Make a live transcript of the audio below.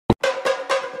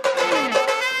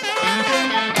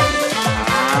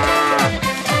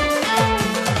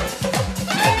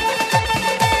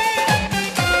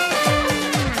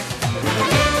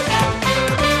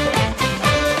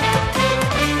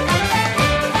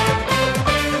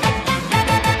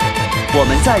我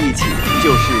们在一起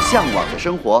就是向往的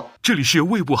生活。这里是由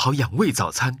胃不好养胃早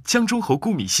餐江中猴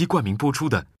菇米稀冠名播出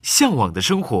的《向往的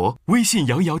生活》。微信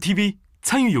摇一摇 TV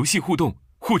参与游戏互动，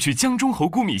获取江中猴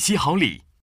菇米稀好礼。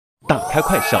打开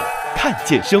快手，看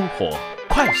见生活，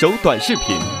快手短视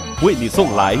频为你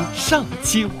送来上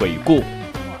期回顾。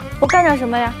我干点什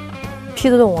么呀？批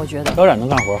得动，我觉得。小冉能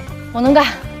干活，我能干。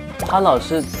潘老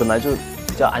师本来就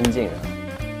比较安静的。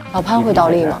老潘会倒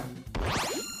立吗？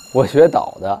我学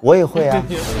倒的，我也会啊。哎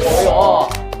呦，哇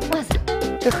塞，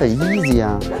这很 easy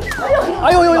啊。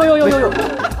哎呦，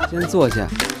先坐下。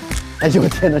哎呦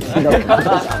天哪，听到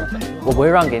我不会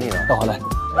让给你的。倒回来。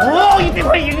我一定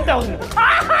会赢到你。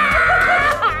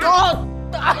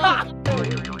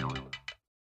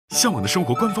向往的生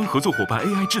活官方合作伙伴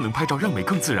AI 智能拍照让美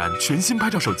更自然，全新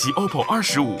拍照手机 OPPO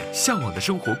R15。向往的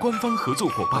生活官方合作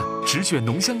伙伴，只选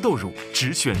浓香豆乳，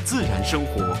只选自然生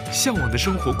活。向往的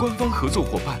生活官方合作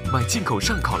伙伴，买进口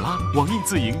上考拉，网易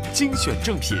自营精选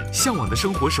正品。向往的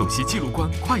生活首席记录官，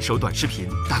快手短视频，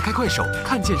打开快手，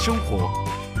看见生活。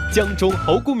江中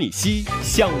猴菇米稀，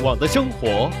向往的生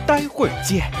活，待会儿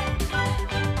见。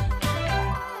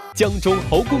江中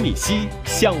猴菇米稀，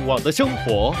向往的生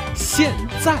活，现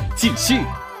在继续。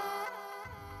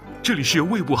这里是由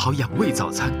胃不好养胃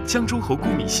早餐江中猴菇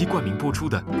米稀冠名播出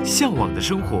的《向往的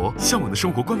生活》。向往的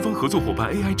生活官方合作伙伴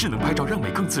AI 智能拍照让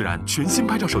美更自然，全新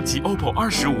拍照手机 OPPO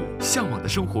R15。向往的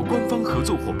生活官方合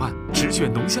作伙伴，只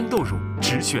选浓香豆乳，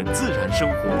只选自然生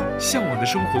活。向往的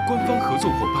生活官方合作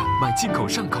伙伴，买进口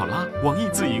上考拉，网易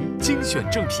自营精选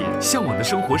正品。向往的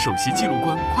生活首席记录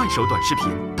官，快手短视频，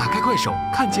打开快手，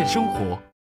看见生活。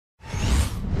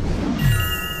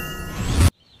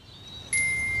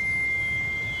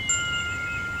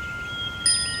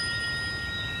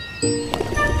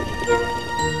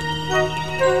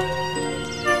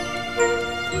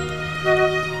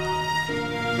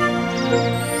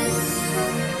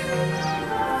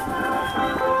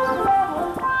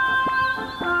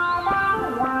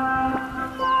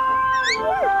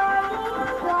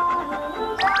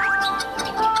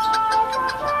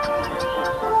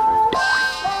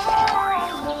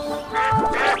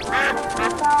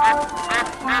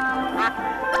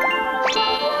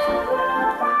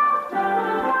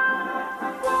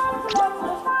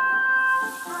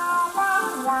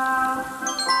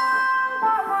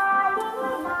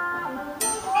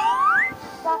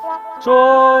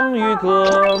终于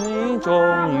革命终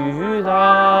于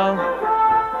到，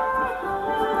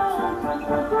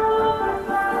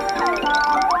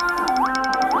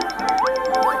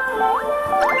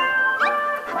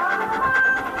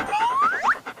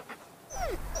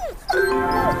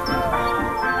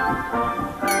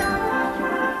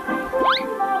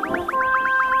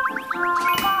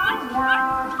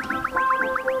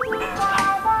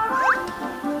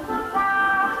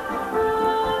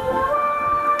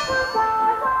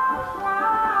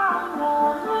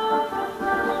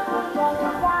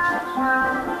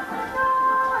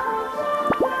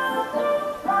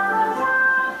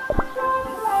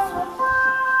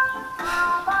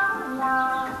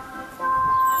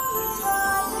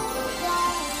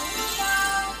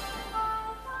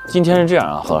今天是这样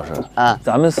啊，何老师啊，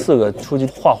咱们4个出去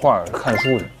画画看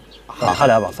书去，让他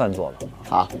俩把饭做了，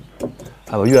好，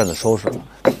还把院子收拾了，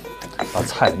把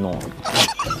菜弄了，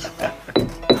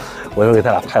我一会儿给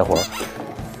他俩派活。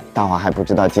大华还不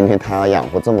知道今天他要养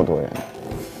活这么多人。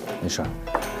没事，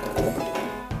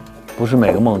不是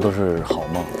每个梦都是好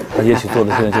梦，他也许做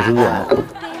的现在就是噩梦。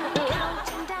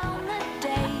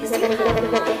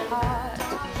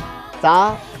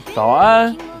早，早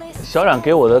安，小冉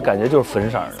给我的感觉就是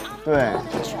粉色的。对，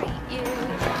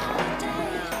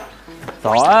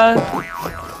早安，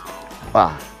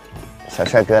哇，小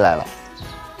帅哥来了。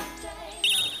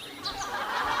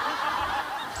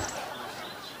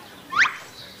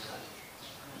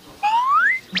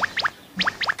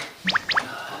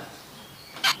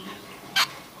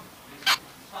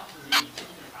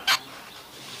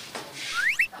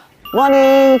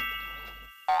Morning。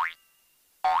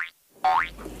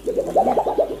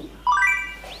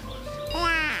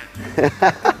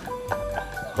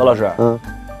何老师，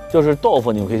就是豆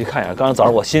腐，你们可以去看一下。刚刚早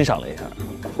上我欣赏了一下，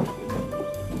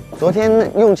昨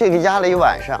天用这个压了一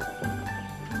晚上，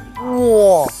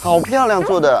哇，好漂亮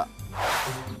做的。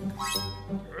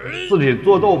自己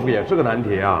做豆腐也是个难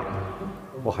题啊，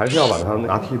我还是要把它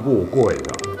拿屉布过一个。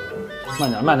慢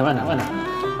点，慢点，慢点，慢点。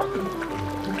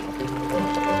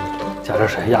加点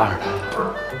水压上它。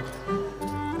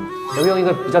能不能用一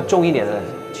个比较重一点的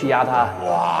去压它？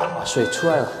哇，水出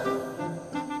来了。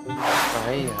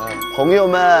哎呀，朋友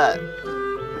们，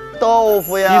豆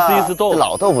腐呀，意思豆腐，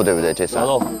老豆腐对不对？这是老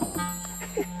豆腐，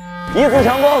一次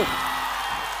成功。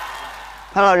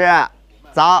潘老师，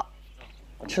早，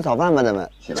吃早饭吧，咱们。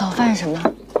早饭什么？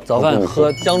早饭喝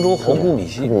江中猴菇米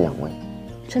稀，特别养胃。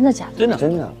真的假的？真的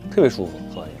真的特别舒服，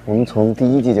喝完以后。我们从第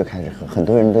1季就开始喝，很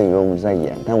多人都以为我们是在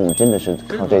演，但我们真的是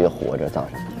靠这个活着。早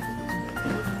上。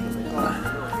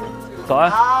早安。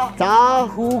早。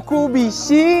虎菇米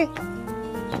稀。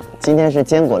今天是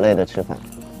坚果类的吃饭，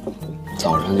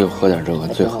早上就喝点这个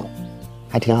最好，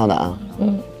还挺好的啊。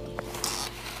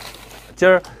今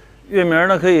儿月明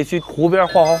呢可以去湖边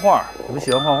画画，你们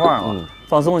喜欢画画吗？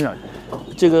放松一下。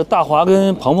这个大华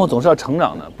跟鹏鹏总是要成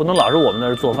长的，不能老是我们在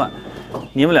这做饭。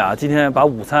你们俩今天把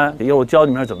午餐，一会儿我教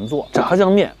你们怎么做炸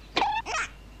酱面，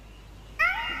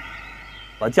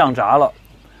把酱炸了，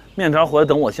面条回来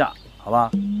等我下，好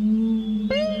吧？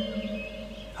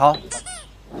好。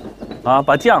啊，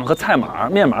把酱和菜码、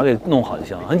面码给弄好就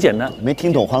行，很简单。没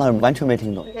听懂，黄老师完全没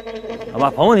听懂。好吧，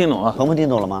鹏鹏听懂了。鹏鹏听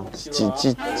懂了吗？记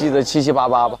得7七8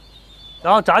八吧。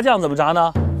然后炸酱怎么炸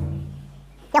呢？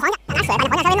有黄酱，拿水把那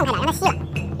黄酱稍微弄开点，让它稀了。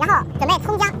然后准备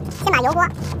葱姜，先把油锅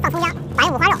放葱姜，把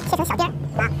那五花肉切成小丁儿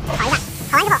啊，炒一下。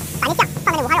炒完之后，把那酱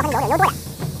放在那五花肉和那油里，油多点，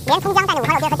连葱姜带那五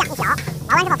花肉丁和酱一搅，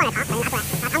熬完之后放点糖，把它拿出来，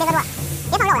拿糖别搁多了，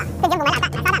别放肉了，正经买俩仨蛋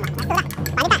吧，买4个蛋，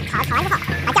把那蛋炒完之后，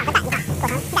把酱和蛋一放，做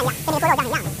成鸡蛋一样，跟那个做肉酱是一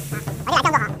样的啊。把这俩酱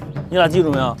做好。你俩记住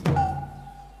没有？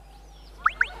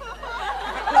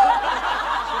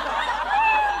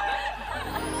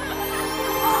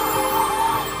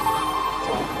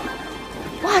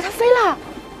哇，它飞了！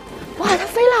哇，它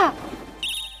飞了！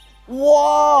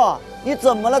哇，你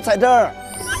怎么了，彩灯？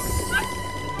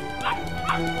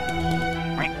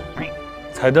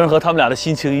彩灯和他们俩的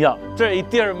心情一样，这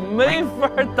地儿没法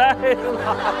待了。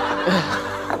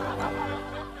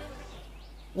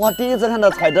哇，第一次看到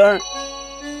彩灯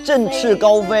振翅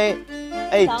高飞，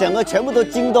哎，整个全部都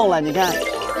惊动了。你看，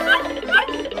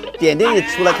点点也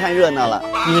出来看热闹了，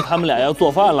因为他们俩要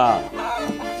做饭了，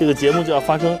这个节目就要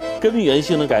发生根源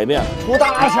性的改变，出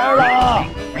大事了！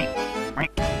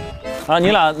啊，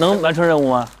你俩能完成任务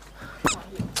吗？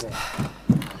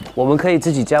我们可以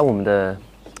自己加我们的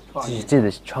自己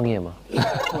的创业吗？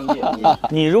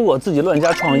你如果自己乱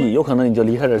加创意，有可能你就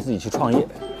离开这儿自己去创业。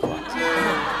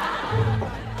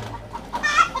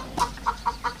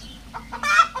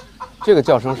这个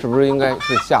叫声是不是应该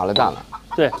是下了蛋了？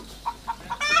对。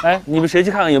哎，你们谁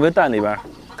去看看有没有蛋里边，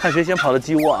看谁先跑到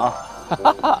鸡窝啊？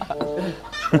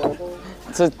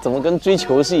这怎么跟追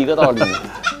求是一个道理呢？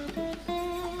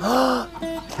啊，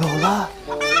有了！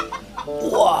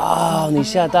哇，你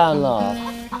下蛋了，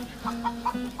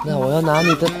那我要拿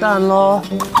你的蛋喽。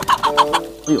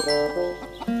哎呦，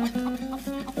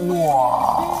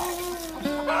哇，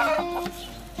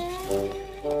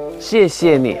谢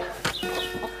谢你。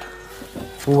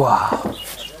哇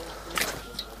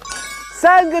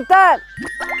，3个蛋，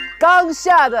刚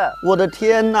下的。我的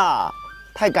天哪，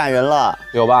太感人了，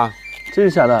有吧？真是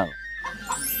下蛋了。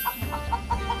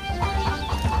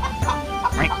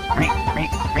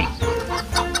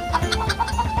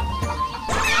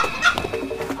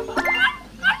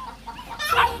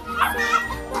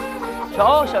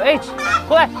瞧，小 H，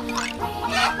 过来。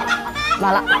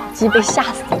完了，鸡被吓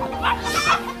死了。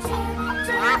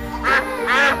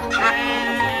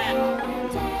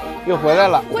又回来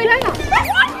了，回来了，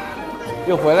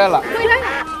又回来了。回来了。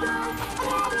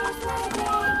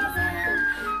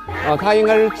啊，他应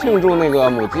该是庆祝那个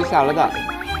母鸡下了蛋。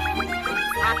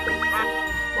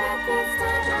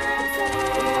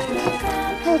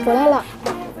它又回来了。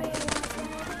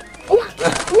哎呀呀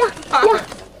呀！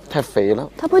太肥了，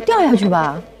它不会掉下去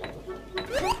吧？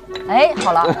哎，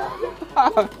好了，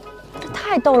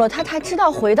太逗了，它还知道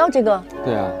回到这个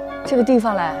对啊，这个地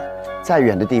方来。再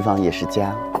远的地方也是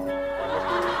家。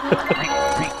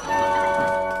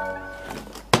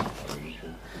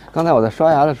刚才我在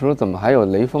刷牙的时候，怎么还有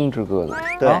雷锋之歌呢？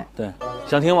对、啊，对，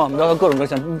想听吗？我们聊各种歌，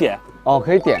想你点。哦，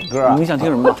可以点歌啊！你想听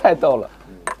什么？太逗了，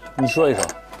你说一首。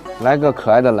来个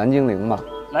可爱的蓝精灵吧。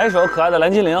来一首可爱的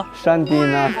蓝精灵。山地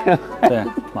那片。对，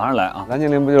马上来啊！蓝精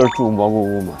灵不就是住蘑菇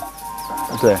屋吗？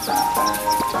对。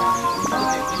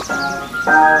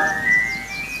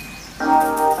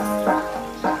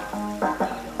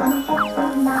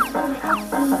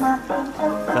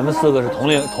咱们4个是同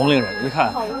龄人，你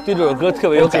看对这首歌特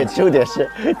别有感情。重点是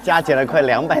加起来快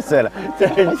200岁了，这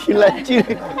人听了就。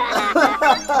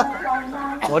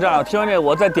我这样听完这个，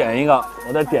我再点一个，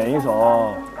我再点一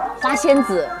首花仙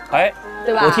子，哎，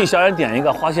对吧？我替小冉点一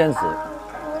个花仙子。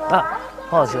啊，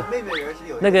好好吃。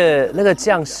那个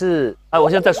酱是，哎，我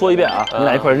现在再说一遍啊，你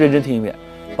俩一块认真听一遍。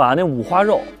把那五花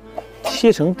肉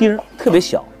切成丁儿，特别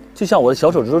小，就像我的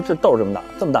小手指头这豆这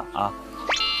么大啊，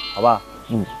好吧？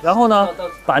然后呢，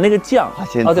把那个酱，花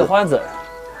仙子，对，花仙子，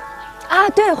啊，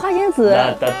对，花仙子。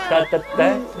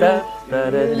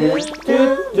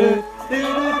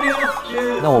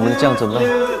那我们这样怎么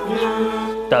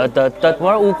办？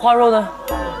玩五花肉呢？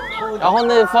然后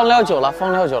那放料酒了，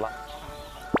放料酒了。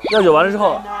料酒完了之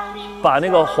后，把那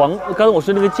个刚才我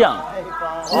说那个酱，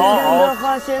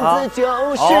花仙子就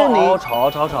是你，炒，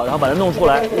然后把它弄出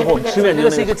来，一会儿我们吃面这个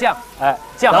是一个酱，哎，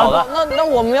酱好了。那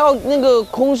我们要那个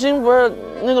空心，不是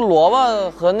那个萝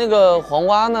卜和那个黄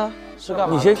瓜呢？是干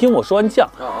嘛？你先听我说完酱。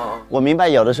我明白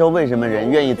有的时候为什么人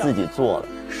愿意自己做了，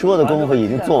说的功夫已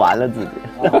经做完了自己。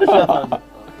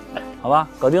好吧，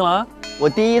搞定了啊！我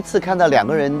第一次看到两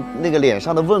个人那个脸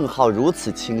上的问号如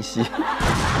此清晰。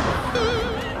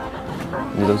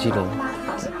你都记得吗？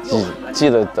记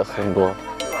得的很多。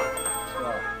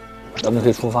咱们可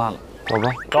以出发了，走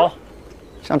吧，走，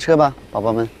上车吧，宝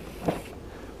宝们。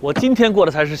我今天过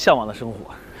的才是向往的生活。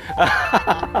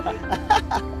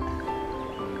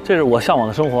这是我向往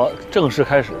的生活正式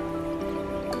开始。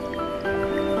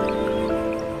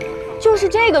就是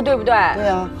这个，对不对？对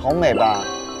啊，好美吧？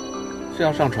是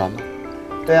要上船吗？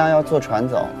对啊，要坐船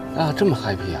走。啊，这么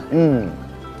happy 啊！嗯，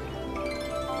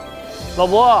老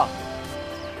伯，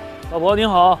您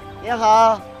好，你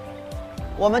好，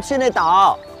我们去那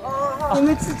岛。你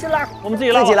们自己拉。我们自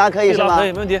己拉，自己拉可以是吗？可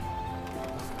以，没问题。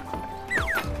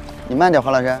你慢点，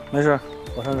黄老师。没事，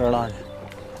我上这儿拉去。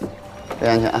注意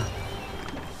安全啊！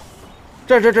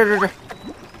这。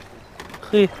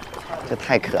嘿，这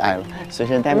太可爱了，随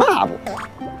身带抹布。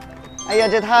哎呀，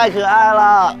这太可爱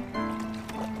了！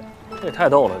这也太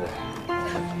逗了，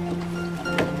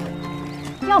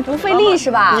这。要不费力是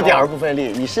吧？一点儿不费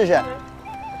力，你试试。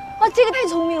哇，这个太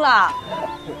聪明了。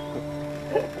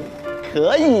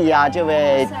可以呀，这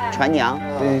位船娘。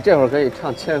你这会儿可以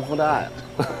唱《纤夫的爱》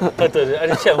了。对，而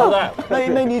且纤夫的爱。妹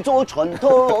妹，你坐船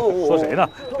头。说谁呢？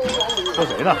哥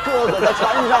哥在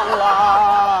船上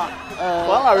啦。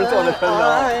黄老师坐在船上。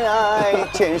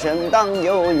前生当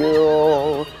悠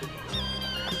悠。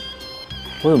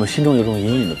我怎么心中有种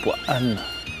隐隐的不安呢？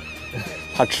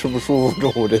怕吃不舒服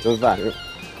中午这顿饭是吧？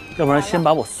要不然先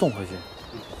把我送回去。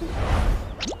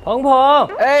鹏鹏，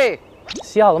哎，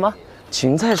洗好了吗？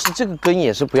芹菜是这个根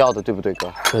也是不要的，对不对，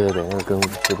哥？对，那个根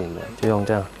不定的，就用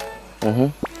这样。嗯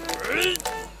哼。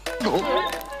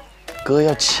哥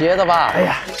要切的吧？哎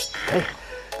呀，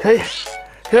可以。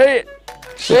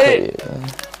是可以的。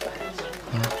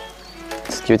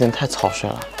有点太草率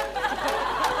了。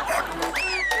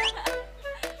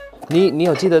你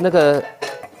有记得那个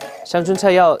香椿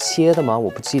菜要切的吗？我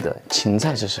不记得。芹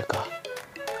菜这是哥。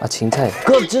啊，芹菜。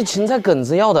哥，这芹菜梗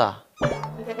子要的。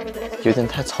有点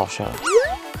太草率了。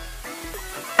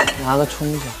拿个冲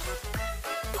一下。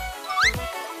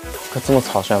哥这么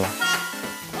草率吗？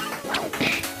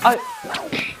哎，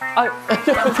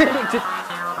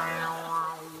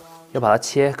要把它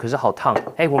切，可是好烫。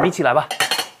哎，我们一起来吧。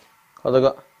好的，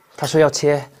哥。他说要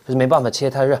切，可是没办法切，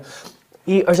太热。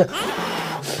1、2、3，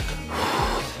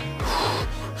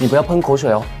你不要喷口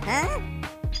水哦。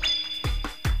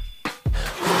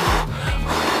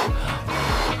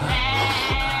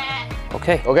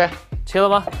OK， 切了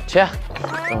吗？切。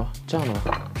这样的吗？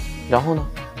然后呢？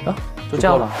啊，就这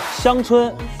样了。香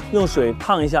椿用水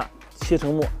烫一下，切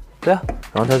成末。对啊，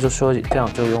然后他就说这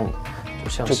样就用，就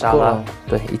像沙拉，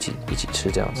对，一起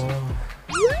吃这样子。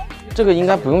这个应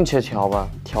该不用切条吧？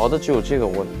条的只有这个，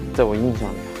在我印象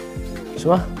里。是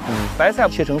吗？白菜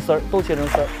切成丝儿，都切成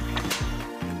丝儿。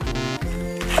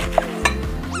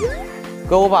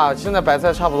哥，我把现在白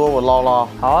菜差不多，我捞捞。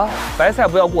好啊，白菜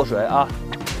不要过水啊。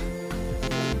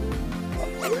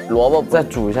萝卜再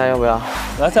煮一下，要不要？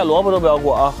白菜、萝卜都不要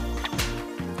过啊。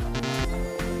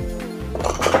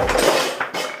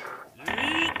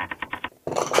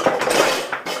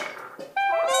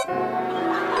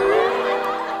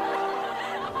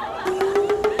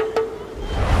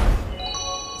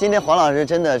今天黄老师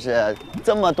真的是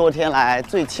这么多天来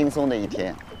最轻松的一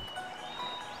天，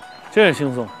真是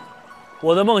轻松。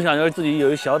我的梦想就是自己有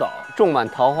一小岛，种满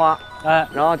桃花，哎，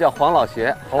然后叫黄老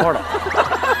邪桃花岛。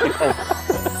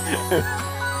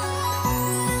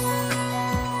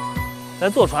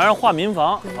咱坐船上画民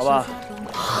房，好吧？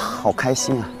好开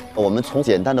心啊！我们从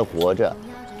简单的活着，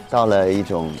到了一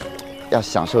种要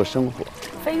享受生活，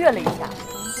飞跃了一下。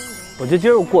我觉得今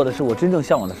儿我过的是我真正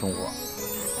向往的生活，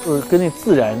就是跟那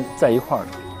自然在一块儿的，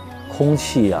空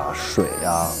气啊、水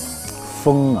啊、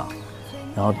风啊，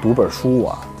然后读本书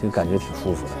啊，这个感觉挺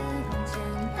舒服的。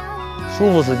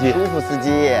舒服司机，舒服司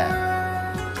机。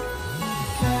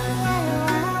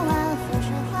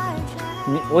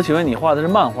我请问你画的是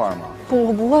漫画吗？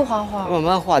我不会画画。慢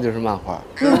慢画就是漫画。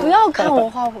你不要看我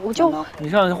画，我就。你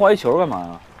上去画一球干嘛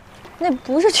呀？那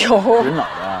不是球。人脑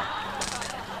袋啊。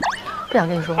不想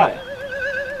跟你说话。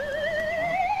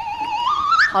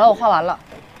好了，我画完了，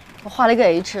我画了一个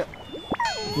H。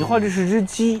你画这是只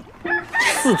鸡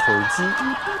，4腿鸡。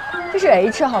这是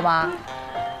H 好吗？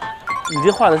你这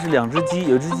画的是2只鸡，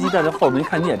有只鸡大家后面没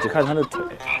看见，只看它的腿。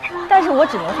但是我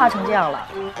只能画成这样了，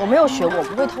我没有学过，我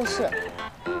不会透视。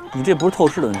你这不是透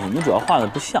视的问题，你主要画的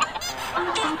不像。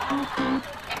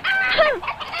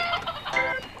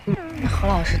何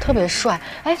老师特别帅，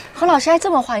哎，何老师还这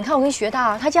么画，你看我跟你学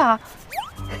他，他这样，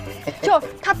就是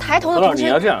他抬头的同时，何老师你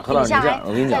要这样，何老师你这样，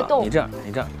我跟你讲，动你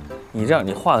这样，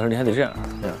你画的时候你还得这样，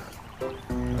这样。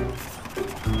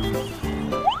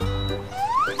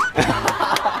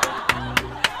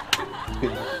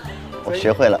我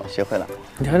学会了，我学会了。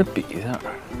你还得比一下。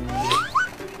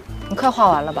你快画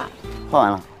完了吧？画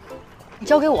完了，你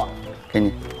交给我。给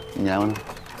你，你来问。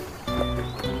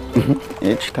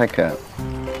H 太可爱了。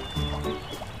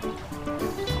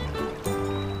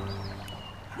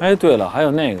哎，对了，还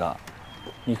有那个，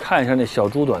你看一下那小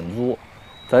猪短租，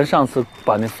咱上次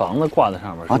把那房子挂在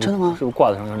上面啊，真的吗？是不是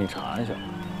挂在上面？你查一下。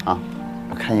啊，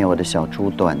我看一眼我的小猪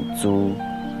短租，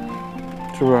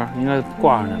是不是应该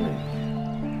挂上去了？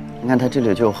你看它这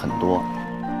里就有很多。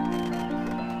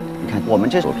你看我们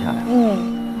这多漂亮。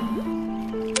嗯。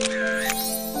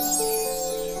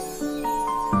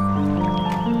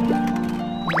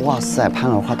哇塞，潘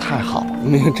老画太好了。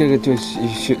没有这个就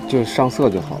上色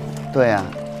就好了。对呀。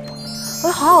我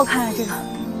好好看啊，这个。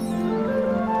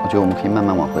我觉得我们可以慢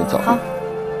慢往回走。好。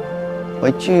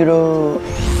回去喽。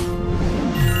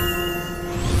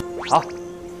好，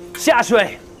下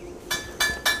水。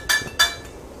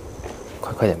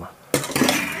快点嘛，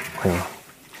快点嘛。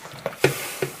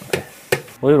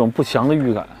我有种不祥的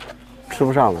预感，吃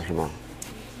不上了是吗？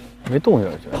没动静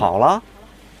就跑了，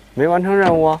没完成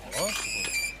任务。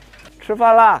吃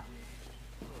饭啦。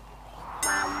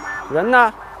人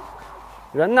呢？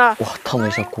人呢？哇，烫了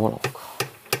一下锅了，我靠！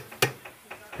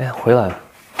哎，回来了，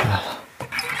回来了。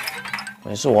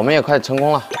没事，我们也快成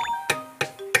功了。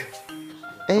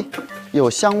哎，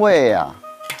有香味呀！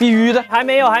必须的。还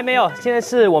没有，现在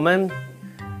是我们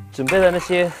准备的那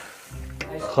些。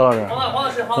何老师，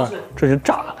黄老师，这就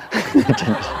炸了，真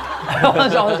的。黄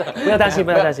老师，不要担心，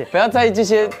不要在意这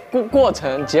些过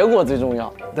程，结果最重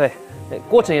要。对，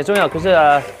过程也重要，可是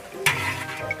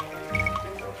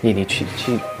你去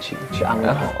安慰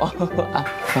好，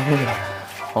安慰了。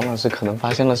黄老师可能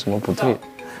发现了什么不对。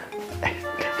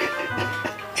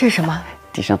这是什么？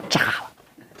地上炸了。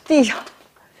地上？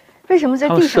为什么在地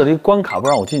上？他们设了一关卡不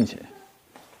让我进去，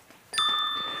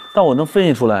但我能分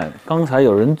析出来，刚才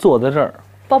有人坐在这儿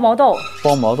包毛豆。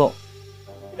包毛豆。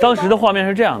当时的画面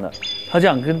是这样的，他这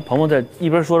样跟鹏鹏在一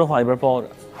边说着话一边包着。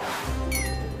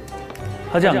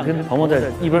他这样跟鹏鹏在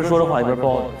一边说着话一边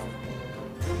包着。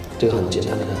这个很简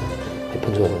单的，你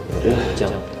喷出来，我觉得这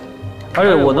样。而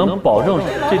且我能保证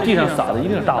这地上撒的一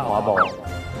定是大华包。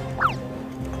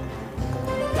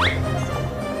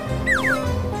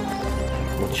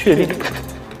我确定。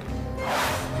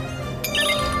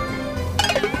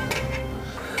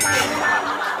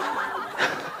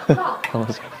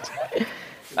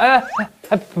哎，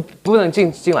不能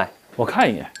进来，我看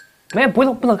一眼。没有，不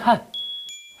能看。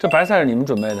这白菜是你们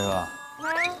准备的是吧？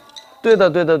对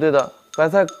的，白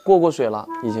菜过水了，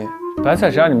已经。白菜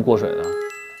谁让你们过水的？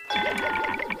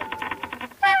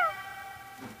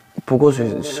不过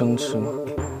水生吃吗？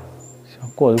行，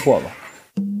过就过吧。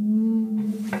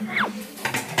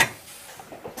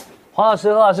黄老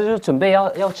师、何老师就准备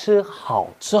要吃好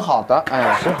的，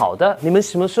哎，吃好的，你们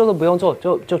什么事都不用做，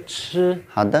就吃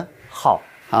好的，好。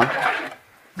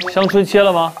香椿切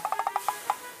了吗？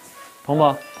鹏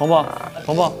鹏，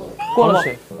过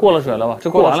了水了吧？这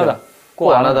过完了的，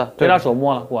过完了的，别拿手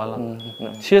摸了，过完了。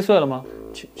切碎了吗？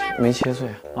没切碎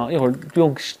啊，一会儿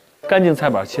用干净菜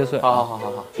板切碎。好。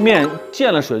面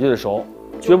见了水就得熟，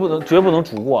绝不能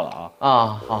煮过了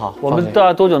啊。好。我们大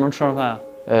概多久能吃上饭啊？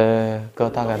哥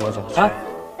大概多久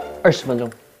？20分钟。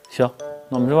行，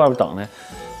那我们在外边等呢，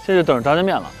这就等着炸酱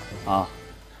面了啊。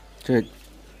这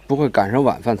不会赶上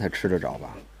晚饭才吃得着吧？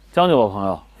将就吧，朋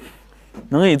友，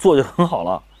能给你做就很好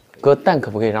了。哥，蛋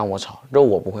可不可以让我炒？肉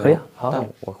我不会。可以，好，蛋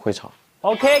我会炒。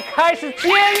OK， 开始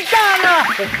煎蛋了。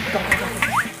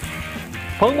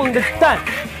蓬蓬的蛋，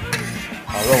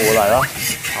好，肉我来了。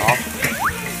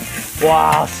好，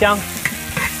哇，香，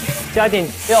加点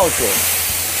料酒。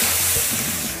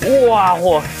哇，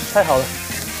太好了，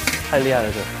太厉害了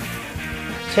这。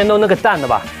先弄那个蛋的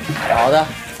吧。好的，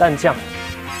蛋酱。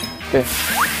对，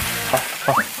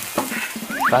好，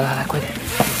来，快点。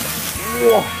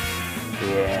哇，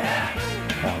耶！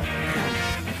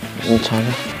你尝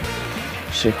尝，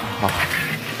吃一口，好。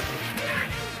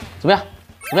怎么样？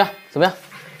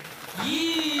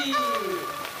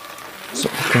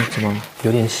哥，怎么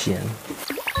有点咸？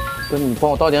哥，你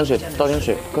帮我倒点水，倒点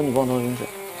水。哥，你帮我倒点水，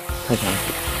太咸了。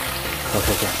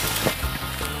OK。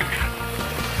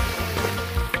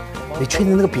你确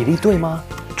定那个比例对吗？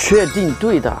确定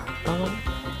对的，刚刚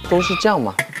都是这样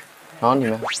嘛。然后你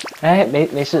们，哎，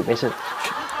没事。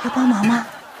要帮忙吗？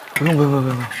不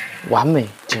用，完美，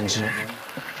简直。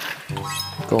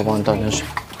哥，我帮你倒点水。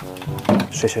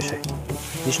水。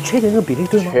你是确定那个比例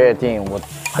对吗？确定，我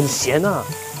很咸啊。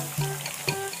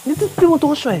你这么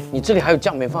多水，你这里还有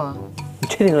酱没放啊？你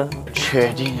确定了？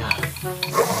确定啊。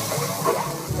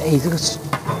哎，这个是，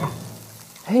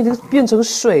哎，这个变成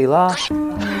水了。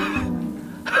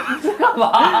干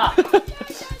嘛？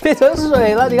变成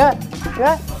水了，你看。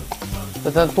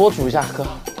再多煮一下，哥。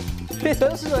变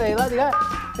成水了，你看。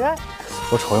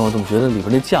我瞅见我怎么觉得里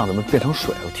边那酱怎么变成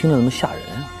水？我听着那么吓人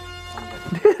啊！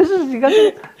这是你看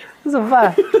这怎么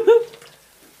办？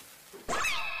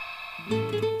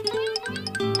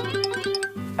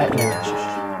哎，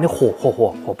那火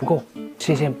不够，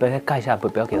先不要盖一下，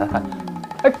不要给他看。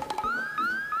哎，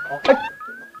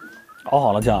熬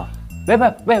好了酱？没，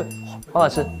黄老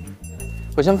师，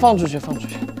我先放出去。放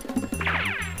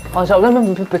下，别，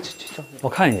我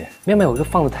看一眼。没有，我就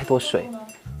放了太多水。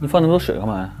你放那么多水干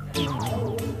嘛呀？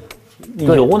你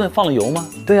油呢？放了油吗？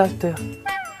对呀。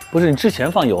不是，你之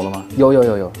前放油了吗？有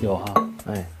哈。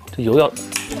哎，这油要，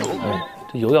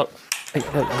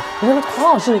那个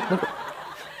黄老师那个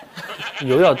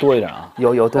油要多一点啊。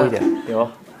油多一点。有。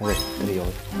对，这个油。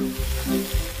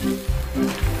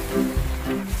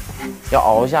要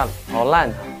熬一下，熬烂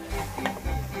它。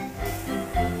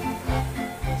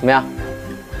怎么样？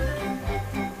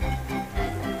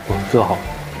这个好。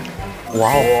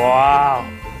哇，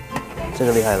这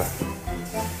个厉害了，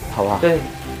好吧？对，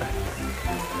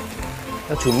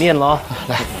要煮面了。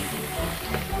来，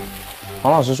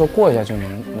黄老师说过一下就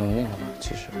能那个吗？其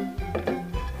实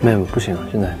没有，不行了，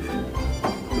现在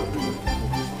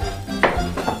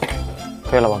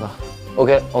可以了吧，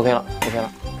哥 ？OK 了。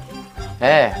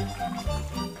哎，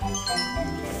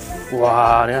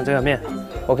哇，你看这个面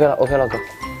OK 了，哥。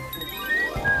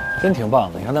真挺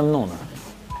棒的，你看他们弄的，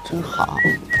真好，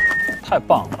太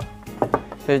棒了。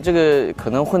对，这个可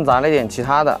能混杂了一点其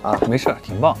他的啊，没事，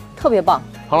挺棒，特别棒。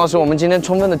黄老师，我们今天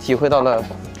充分的体会到了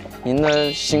您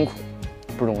的辛苦，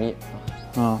不容易。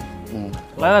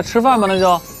来吃饭吧，那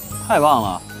就，太棒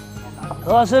了。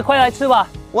何老师，快来吃吧。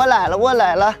我来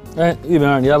了。哎，玉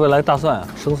明，你要不要来大蒜啊？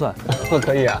生蒜？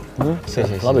可以啊。谢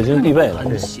谢。老北京必备了。哎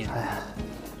呀，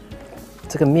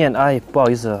这个面，哎，不好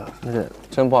意思，那个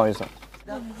真不好意思。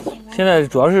现在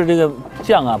主要是这个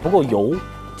酱啊不够油，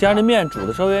加上这面煮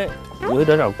的稍微有一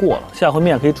点过了，下回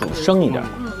面可以煮生一点。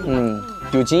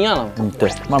有经验了。对，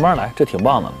慢慢来，这挺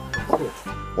棒的。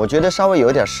我觉得稍微有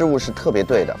一点失误是特别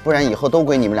对的，不然以后都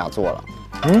归你们俩做了。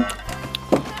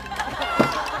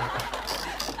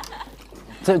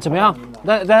这怎么样？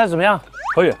大家怎么样？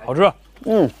可以，好吃。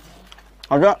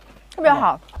好吃，特别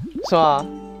好，是吗？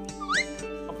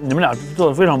你们俩做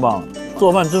的非常棒，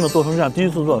做饭真的做成这样，第一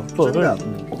次做的非常，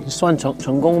算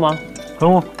成功吗？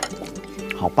成功，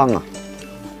好棒啊！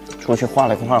出去画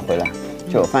了个画回来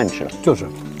就有饭吃了。就是。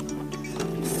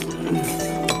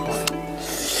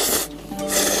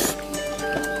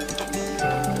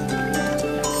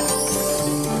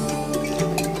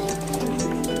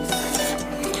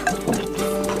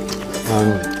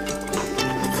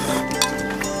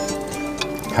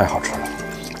太好吃了，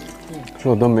这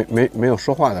我都没有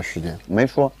说话的时间。没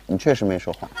说，你确实没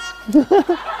说话。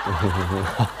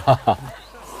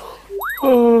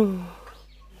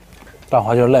大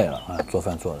华就累了啊，做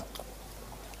饭做的。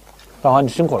大华，你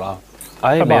辛苦了啊！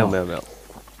哎，没有，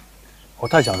我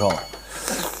太享受了。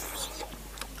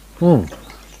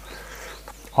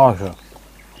好好吃。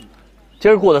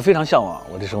今儿过得非常向往，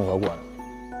我这生活过的。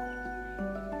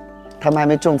他们还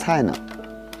没种菜呢，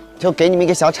就给你们一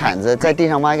个小铲子，在地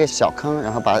上挖一个小坑，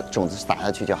然后把种子撒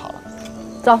下去就好了。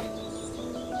走。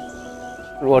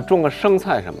我种个生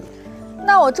菜什么的。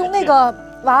那我种那个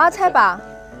娃娃菜吧。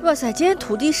哇塞，今天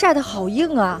土地晒得好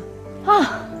硬啊！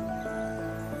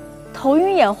头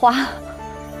晕眼花。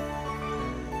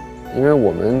因为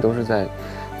我们都是在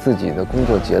自己的工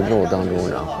作节奏当中，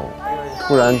然后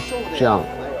突然这样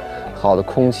好的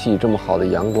空气，这么好的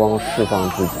阳光释放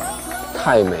自己，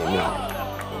太美妙了。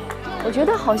我觉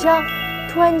得好像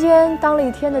突然间当了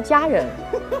一天的家人，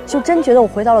就真觉得我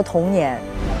回到了童年。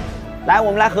来，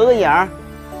我们来合个影儿。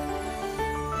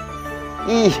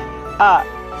1、2、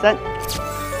3。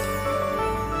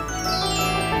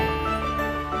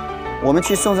我们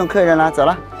去送客人了，走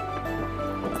了。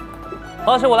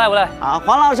黄老师，我来。好，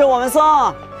黄老师，我们送。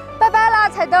拜拜啦，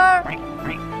彩灯儿。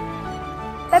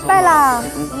拜拜啦。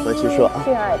回去说啊。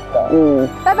亲爱的。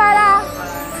拜拜啦，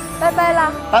拜拜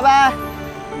啦，拜拜。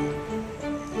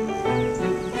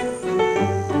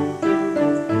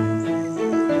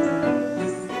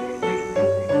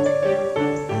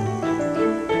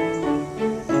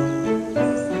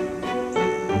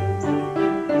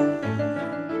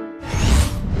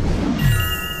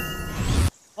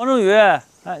王正宇，哎，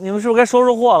你们是不是该收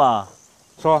拾货了？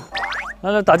说，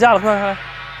来，打架了，快！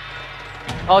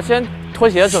哦，先拖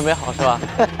鞋准备好是吧？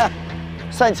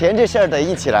算钱这事儿得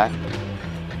一起来。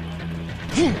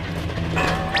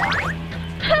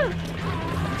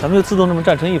咱们就自动这么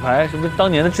站成一排，是不是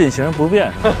当年的阵型不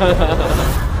变？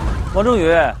王正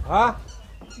宇啊，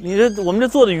我们这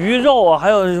做的鱼肉啊，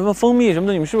还有什么蜂蜜什么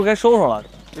的，你们是不是该收拾了？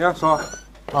呀，说，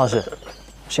王老师，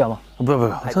需要吗？不，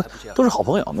他都是好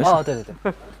朋友，没事。哦，对，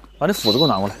把那斧子给我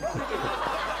拿过来。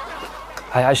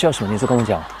还需要什么？你就跟我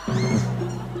讲。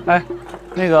哎，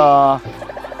那个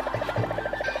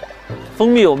蜂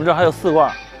蜜我们这还有4罐，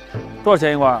多少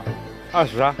钱一罐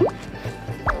？20啊。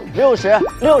60，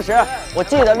我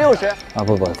记得60。啊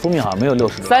不，蜂蜜好像没有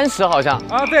60。30好像。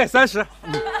啊，对，30。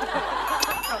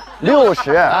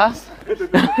60啊。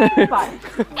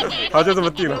好，就这么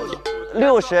定了。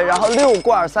60，然后6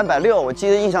罐360，我记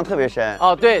得印象特别深。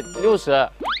哦，对，60，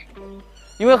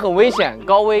因为很危险，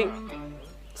高危。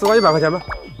4罐100块钱吧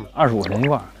，25块钱一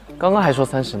罐。刚刚还说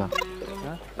30呢，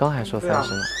刚还说30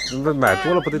呢。那买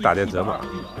多了不得打点折吗？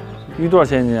鱼多少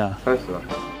钱一斤啊？30。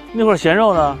那块咸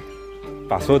肉呢？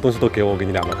把所有东西都给我，我给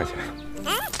你200块钱。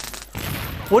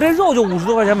我这肉就50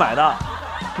多块钱买的，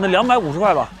那250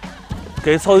块吧，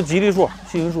给凑吉利数，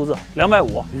幸运数字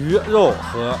250。鱼肉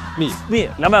和蜜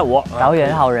250。导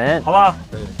演好人，好吧？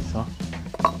行，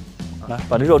来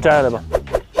把这肉摘下来吧。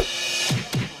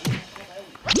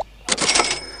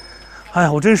哎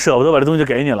呀，我真舍不得把这东西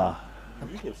给你了。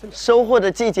收获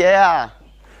的季节呀。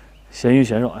咸鱼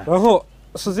咸肉，哎。然后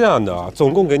是这样的啊，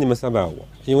总共给你们350，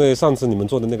因为上次你们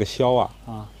做的那个销啊，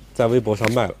在微博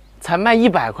上卖了，才卖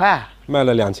100块，卖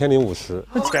了2050。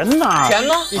那钱呢？钱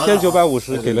呢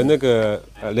？1950给了那个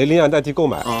雷凌安代替购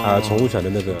买宠物犬的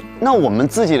那个。那我们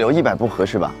自己留100不合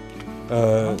适吧？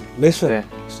没事。对。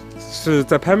是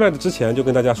在拍卖的之前就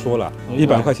跟大家说了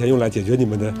，100块钱用来解决你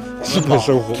们的基本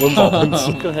生活温饱问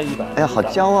题。这才100。哎呀，好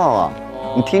骄傲啊！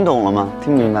你听懂了吗？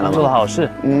听明白了吗？做了好事。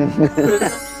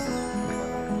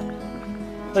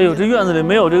哎呦，这院子里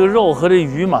没有这个肉和这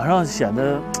鱼，马上显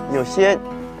得有些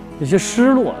失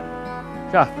落。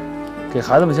这样，给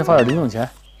孩子们先发点零用钱，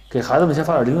孩子们先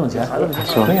说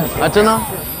啊，真的。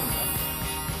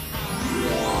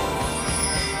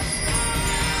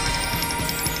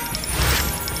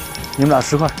你们俩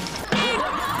10块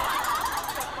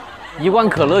，1罐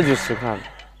可乐就10块了，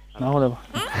拿回来吧。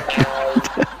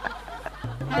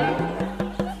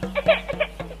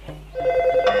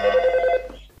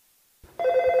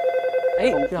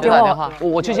哎，电话，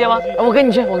我去接吗？我跟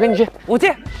你去，我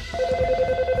接。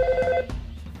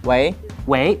喂，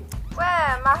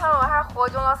马上问下何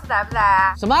炅老师在不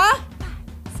在？什么？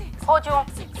何炅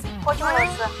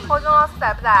老师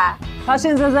在不在？他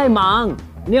现在在忙。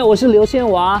你好，我是刘宪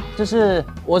华，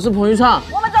我是彭昱畅。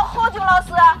我们找何炅老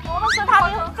师，我们是他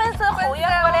的粉丝后援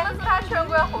会的，我们是他全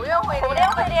国后援会的。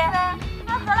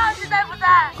那何老师在不在？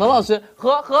何老师，何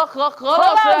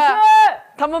老师，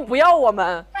他们不要我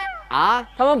们啊！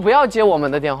他们不要接我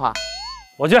们的电话。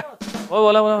我去，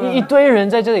我来。一堆人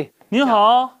在这里。您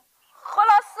好，何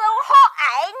老师，我好爱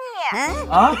你。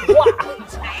啊？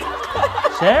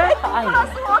谁？何老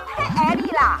师，我太爱你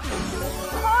了。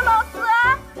何老师。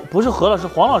不是何老师，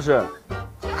黄老师。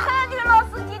给何炅老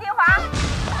师接电话。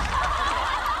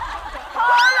何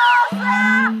老师，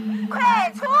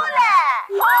快出来！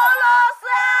何老师，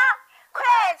快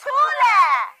出来！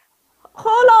何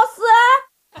老师，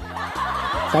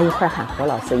咱一块喊何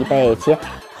老师预备起。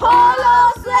何老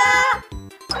师，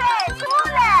快出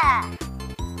来！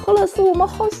何老师，我们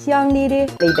好想你的，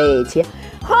预备起。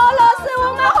何老师，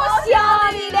我们好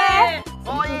想你的。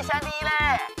我也想你嘞。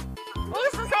你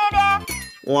是谁的？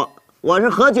我是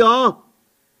何炅。哦，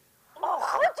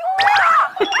何炅啊！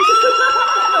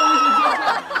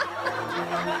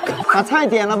把菜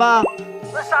点了吧？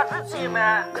是啥子鸡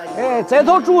吗？哎，这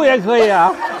头猪也可以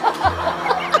啊。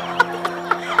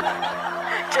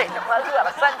这他妈饿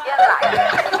了3天了。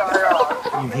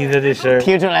你听着这声，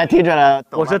听出来。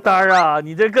我说丹儿啊，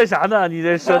你这干啥呢？你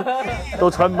这声都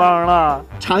穿帮了。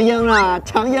长英啊，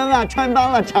穿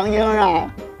帮了长英啊。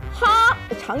哈，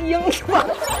长英是吧？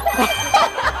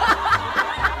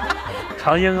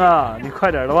长英啊，你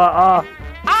快点的吧啊！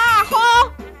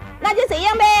好，那就这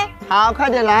样呗。好，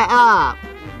快点来啊！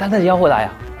丹丹也要回来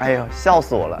呀？哎呦，笑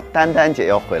死我了，丹丹姐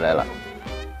要回来了。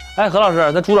哎，何老师，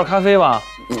咱煮点咖啡吧。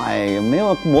哎呀，没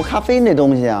有磨咖啡那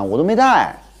东西啊，我都没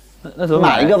带。那怎么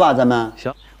买一个吧，咱们。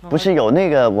行。不是有那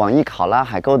个网易考拉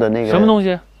海购的那个什么东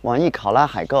西？网易考拉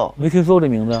海购。没听说过这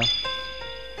名字。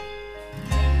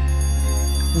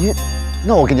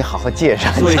那我给你好好介绍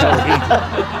说一下，我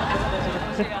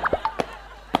给你。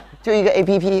就一个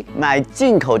APP 买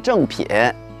进口正品。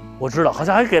我知道，好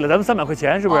像还给了咱们300块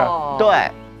钱，是不是？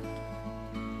对。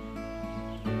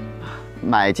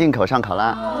买进口上考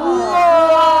拉。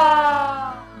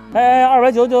哇！哎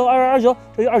，299，229，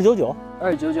这个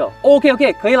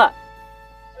299，OK，可以了。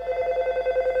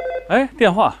哎，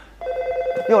电话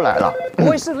又来了，不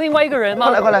会是另外一个人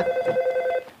吗？快来！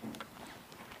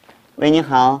喂，你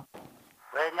好。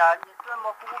喂，你好，你是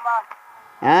蘑菇屋吗？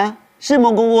啊，是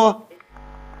蘑菇屋。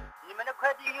你们的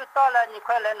快递又到了，你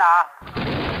快来拿。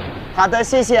好的，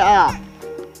谢谢啊。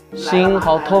心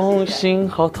好痛，心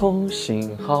好痛，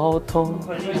心好痛，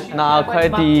拿快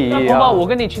递呀！宝宝，我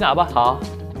跟你去拿吧。好，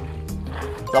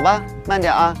走吧，慢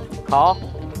点啊。好。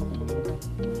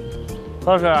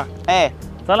何老师，哎，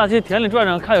咱俩去田里转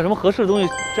转，看有什么合适的东西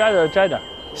摘点。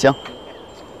行。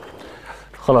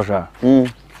何老师，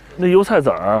那油菜籽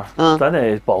儿，咱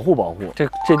得保护保护。这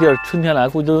地儿春天来，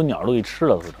估计都有鸟都给吃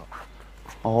了，回头。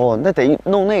哦，那得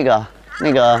弄那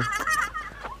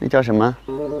叫什么？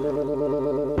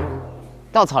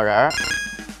稻草人儿，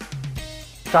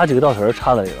扎几个稻草人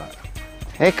插在里边。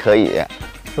哎，可以，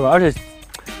是吧？而且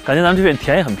感觉咱们这片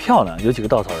田也很漂亮，有几个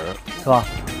稻草人，是吧？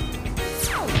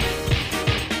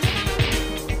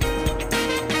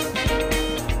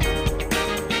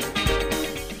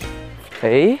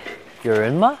哎，有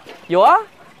人吗？有啊，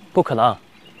不可能，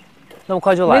那么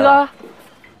快就来了。那个，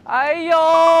哎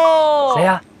呦，谁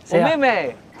呀？我妹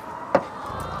妹。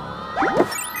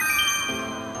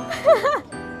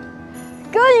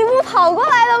哥，你不跑过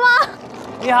来的吗？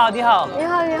你好。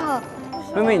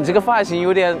妹妹，你这个发型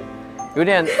有点，哎，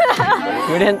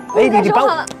你帮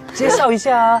我介绍一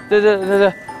下啊。对，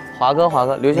华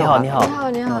哥，刘宪华。你好，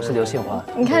我是刘宪华。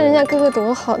你看人家哥哥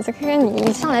多好，再看看你，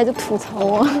一上来就吐槽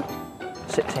我。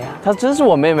谁呀？她真是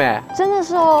我妹妹。真的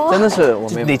是哦。真的是我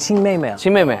妹妹。你亲妹妹啊？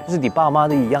亲妹妹，是你爸妈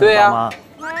的一样的爸妈。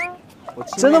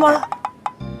真的吗？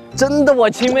真的，我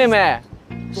亲妹妹。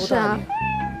是啊。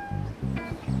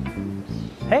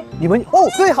哎，你们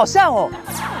对，好像哦。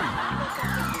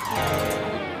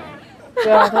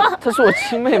对啊，她是我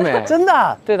亲妹妹。真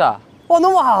的？对的。哇，那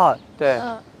么好。对。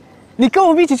你跟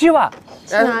我们一起去吧。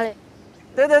去哪里？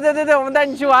对，我们带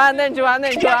你去玩。哎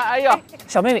呦，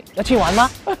小妹妹要去玩吗？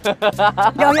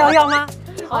要吗？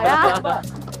好呀。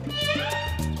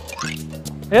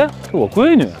哎，是我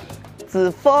闺女，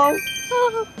子枫，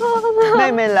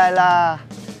妹妹来啦，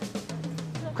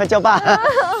快叫爸。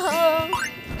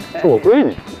是我闺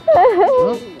女。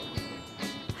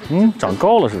长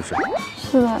高了是不是？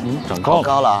是的。长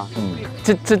高了。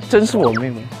这真是我妹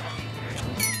妹。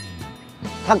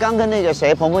她刚跟那个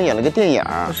谁鹏鹏演了个电影，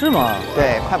是吗？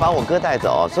对，快把我哥带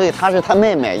走，所以她是她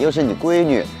妹妹，又是你闺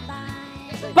女。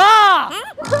爸，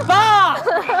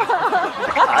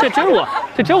这真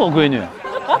我闺女啊！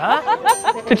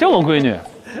这真我闺女，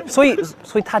所以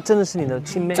她真的是你的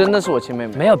亲妹妹？真的是我亲妹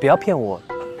妹。没有，不要骗我。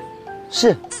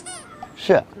是，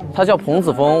她叫彭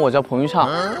子枫，我叫彭昱畅。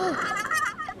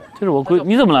这是我闺，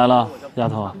你怎么来了，丫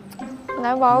头？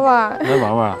来玩玩。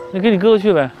那跟你哥哥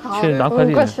去呗，去拿快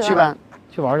递去吧。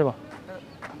去玩去吧。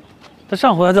他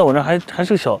上回还在我那还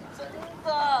是个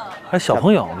小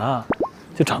朋友呢，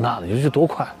就长大了，你说这多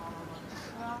快？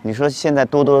你说现在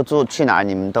多多去哪儿，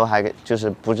你们都还就是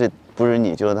不是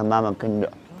你，就是他妈妈跟着，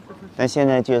但现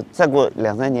在就再过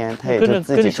2-3年，他也就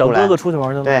自己跟小哥哥出去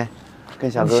玩去了。对，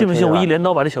跟小哥哥。信不信我一镰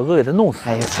刀把这小哥给他弄死？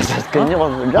哎呀，跟着我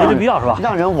没这必要是吧？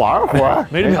让人玩会儿，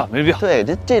没这必要。对，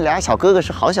这俩小哥哥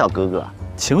是好小哥哥。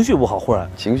情绪不好，忽然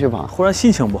心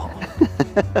情不好。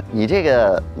你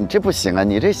这不行啊！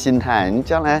你这心态，你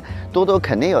将来多多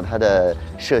肯定有他的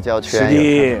社交圈。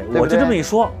是的，我就这么一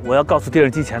说，我要告诉电视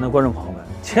机前的观众朋友们，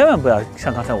千万不要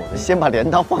像刚才我的，先把镰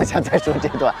刀放下再说这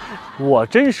段。我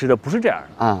真实的不是这样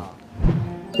的啊，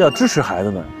要支持孩子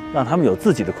们，让他们有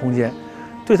自己的空间，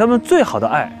对他们最好的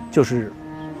爱就是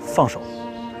放手。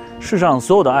世上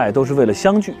所有的爱都是为了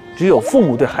相聚，只有父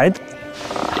母对孩子。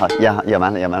好，演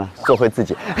完了，做回自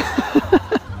己。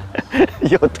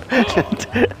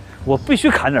我必须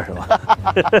砍点什么，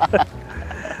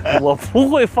我不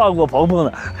会放过鹏鹏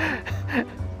的。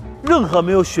任何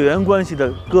没有血缘关系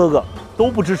的哥哥都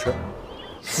不支持。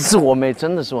是我妹，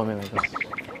真的是我妹妹。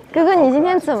哥哥，你今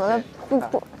天怎么了？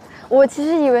我其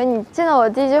实以为你见到我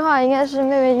第一句话应该是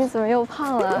妹妹你怎么又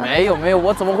胖了？没有，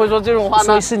我怎么会说这种话呢？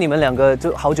所以是你们2个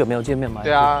就好久没有见面吗？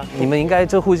对啊，你们应该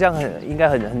就互相应该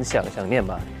很想念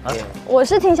吧？啊，我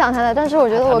是挺想他的，但是我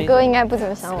觉得我哥应该不怎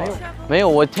么想我。没有，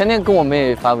我天天跟我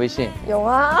妹发微信。有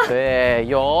啊。对，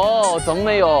有，怎么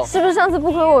没有？是不是上次不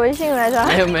回我微信来着？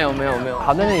没有。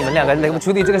好，那你们2个来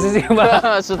处理这个事情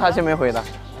吧。是他先没回的。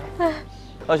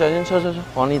哦，小心车，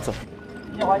往里走。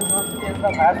一会儿你说比电视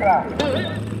上还帅。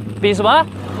比什么？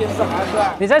电视上还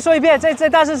帅。你再说一遍，再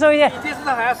大声说一遍。比电视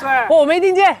上还帅。我没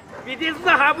听见。比电视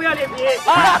上还不要脸皮。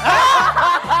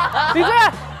闭嘴！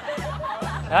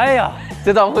哎呀，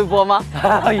这段会播吗？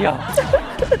哎呀，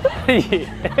嘿。今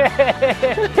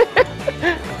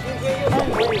天又是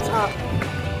我给唱。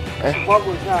花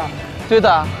果唱。对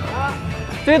的。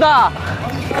对的。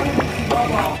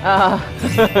啊，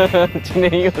今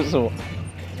天又是我。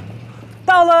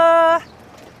到了。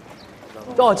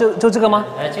哦，就这个吗？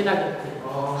哎，这个。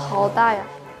好大呀！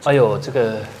哎呦，这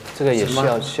个也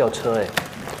需要车哎，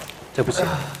这不行，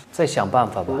再想办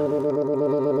法吧。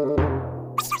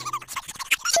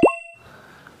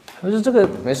不是这个，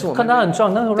没事，看他很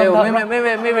壮，但是对我妹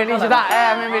妹力气大，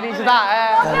哎，妹妹力气大，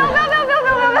哎。不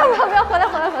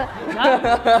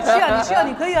要，你去啊，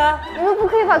你可以啊。你们不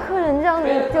可以把客人这样子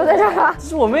丢在这儿啊！这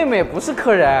是我妹妹，不是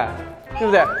客人，对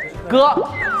不对？哥，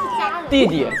弟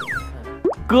弟，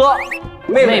哥，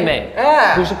妹妹，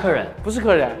哎，不是客人，不是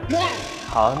客人。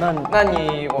好，那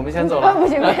我们先走了。不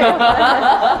行，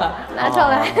拿上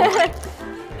来。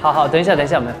好，等一下，我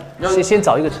们先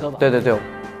找一个车吧。对。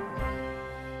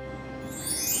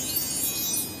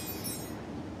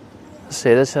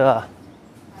谁的车啊？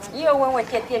你又问我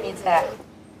姐名字。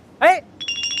哎，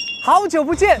好久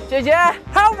不见，姐姐，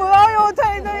好不好哟？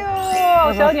对的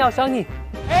哟，想你。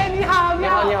哎，你好。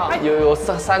有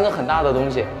3个很大的东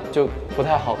西，就不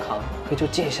太好扛，可以就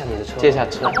借一下你的车。借一下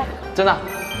车，真的。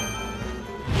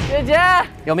姐姐，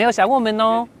有没有想我们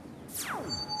哦？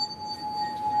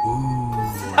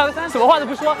他什么话都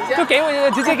不说，就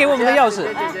直接给我们的钥匙。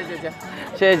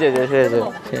谢谢姐姐。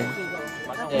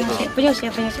不用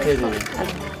谢。谢谢姐姐。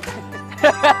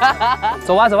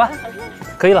走吧，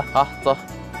可以了。好，走。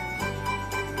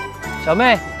小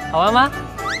妹，好玩吗？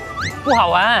不好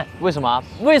玩。为什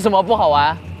么不好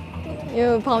玩？因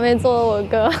为旁边坐了我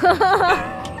哥。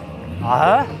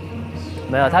啊？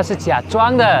没有，他是假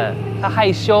装的，他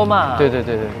害羞嘛。对。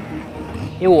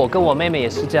因为我跟我妹妹也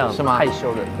是这样，是吗？害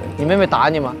羞的。你妹妹打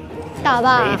你吗？打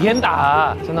吧。每天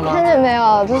打。真的吗？看见没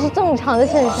有，这是正常的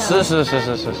现象。是。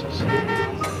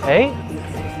哎，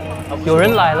有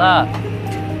人来了。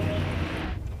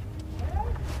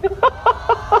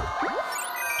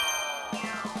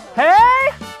嘿，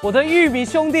我的玉米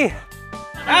兄弟。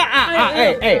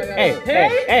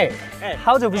哎，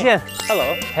好久不见。Hello。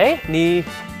哎，你，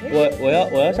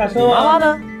我要下车吗？妈妈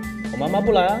呢？我妈妈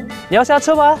不来啊。你要下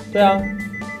车吗？对啊。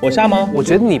我下吗？我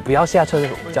觉得你不要下车比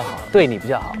较好，对你比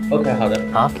较好。 OK， 好的。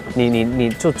啊，你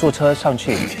就坐车上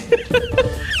去。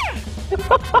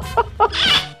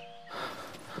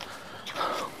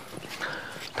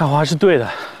大华是对的，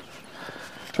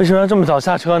为什么要这么早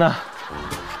下车呢？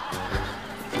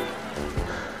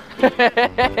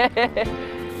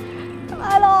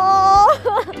来喽！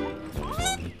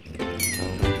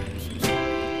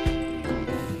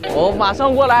我马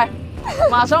上过来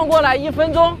，1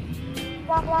分钟。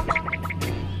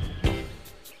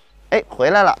哎，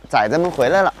回来了，崽子们回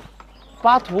来了。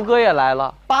巴图哥也来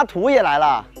了，巴图也来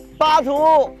了。巴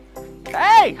图，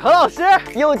哎，何老师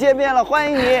又见面了，欢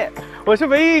迎你。我是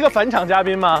唯一一个返场嘉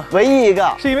宾吗？唯一一个，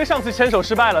是因为上次牵手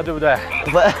失败了，对不对？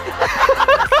不。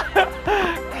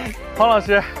黄老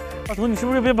师，巴图，你是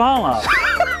不是变胖了？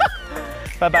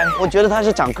拜拜。我觉得他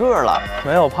是长个儿了。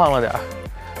没有，胖了点，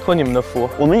托你们的福。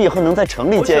我们以后能在城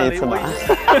里见一次吗？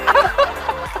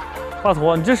巴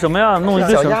图，你这什么呀？弄一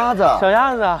只小鸭子。小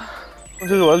鸭子啊，这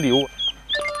是我的礼物。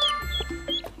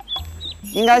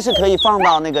应该是可以放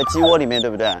到那个鸡窝里面，对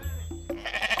不对？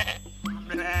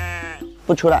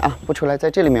不出来啊，不出来，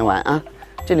在这里面玩啊，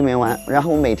这里面玩。然后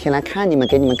我每天来看你们，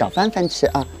给你们搞饭吃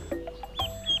啊。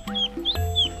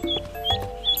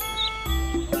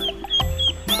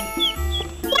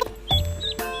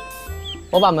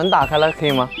我把门打开了，可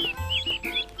以吗？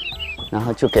然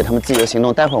后就给他们自由行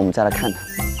动，待会儿我们再来看他。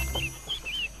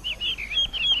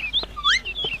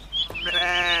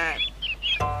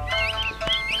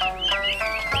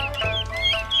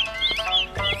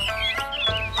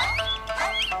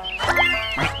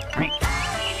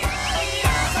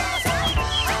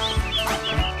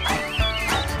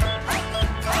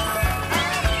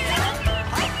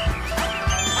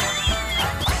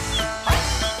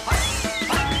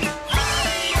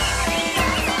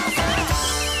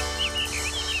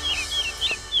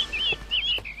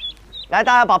来，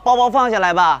大家把包包放下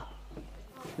来吧。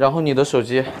然后你的手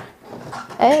机。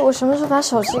哎，我什么时候把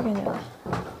手机给你了？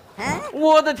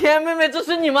我的天，妹妹，这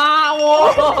是你吗？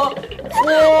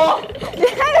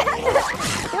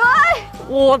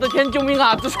我的天，救命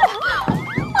啊！这是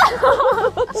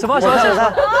什么？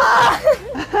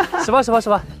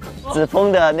子枫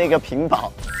的那个屏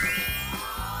保，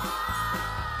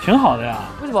挺好的呀。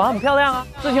为什么很漂亮啊？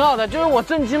这挺好的，就是我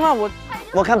震惊了，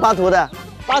我看巴图的，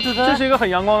这是一个很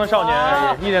阳光的少年，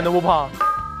一点都不胖。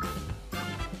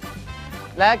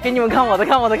来，给你们看我的，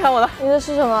看我的。你的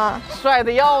是什么？帅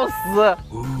的要死。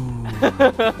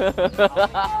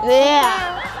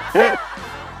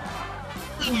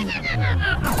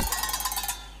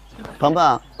鹏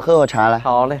鹏，喝口茶来。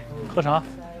好嘞，喝茶，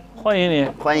欢迎你，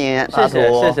欢迎，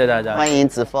谢谢大家，欢迎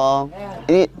子枫。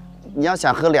你要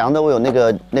想喝凉的，我有那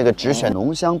个只选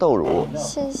浓香豆乳。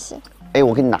谢谢。哎，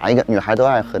我给你拿一个，女孩都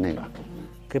爱喝那个。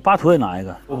给巴图也拿一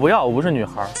个。我不要，我不是女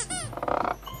孩。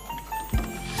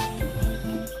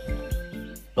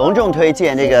隆重推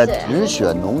荐这个只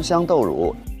选浓香豆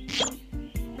乳。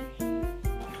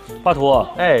巴图，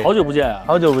哎，好久不见啊！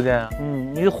好久不见啊！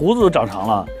你的胡子都长长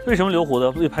了，为什么留胡子？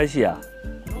为拍戏啊？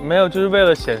没有，就是为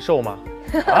了显瘦嘛。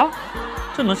啊？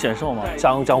这能显瘦吗？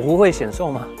长胡会显瘦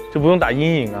吗？就不用打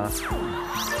阴影啊。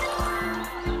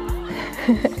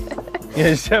你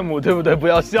很羡慕对不对？不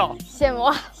要笑。羡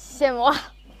慕。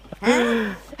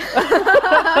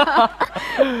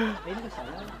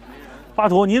巴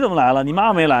图，你怎么来了？你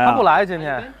妈没来啊？她不来今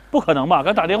天。不可能吧？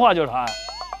刚打电话就是她。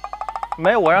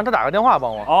没有，我让她打个电话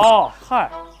帮我。哦，嗨，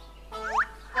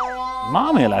你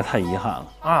妈没来太遗憾了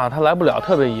啊，她来不了，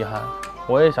特别遗憾。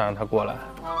我也想让她过来。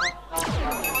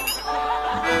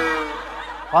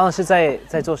王老师在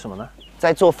做什么呢？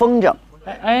在做风筝。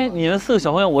哎，你们4个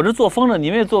小朋友，我这做风筝，你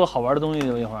们也做个好玩的东西，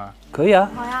一会儿可以啊。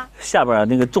好呀。下边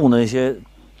那个种的那些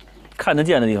看得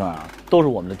见的地方啊，都是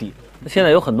我们的地。现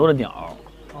在有很多的鸟，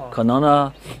可能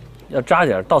呢要扎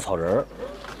点稻草人儿，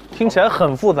听起来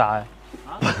很复杂哎。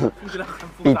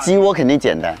比鸡窝肯定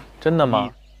简单。真的吗？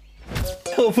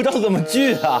我不知道怎么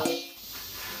锯啊。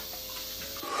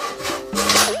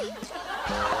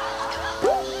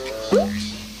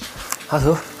阿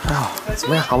图，怎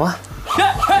么样？好吗？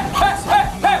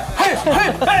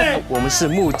我们是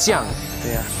木匠，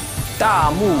对呀，大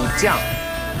木匠。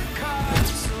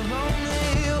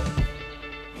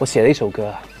我写了一首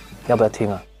歌，要不要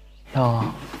听啊？要啊。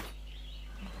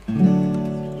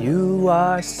You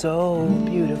are so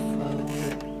beautiful，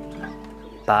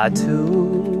 巴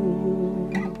图，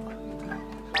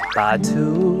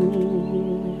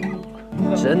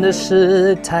真的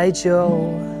是太久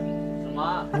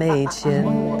没见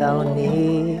到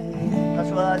你。他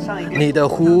说上一个你的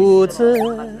胡子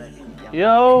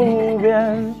又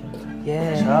变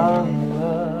长了，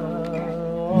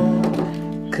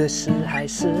可是还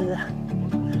是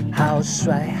好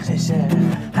帅，谢谢，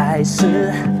还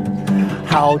是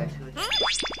好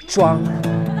壮，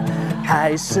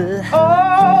还是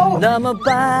那么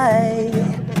白，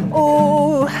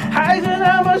还是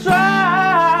那么帅。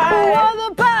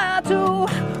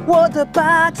我的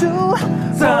巴图，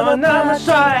怎么那么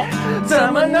帅？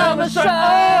怎么那么帅？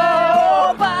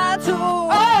巴图，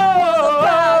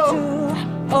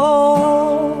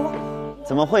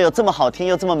怎么会有这么好听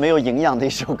又这么没有营养的一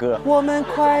首歌？我们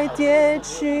快点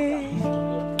去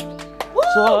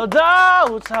做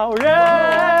稻草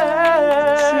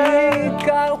人，去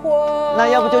干活。那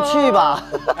要不就去吧，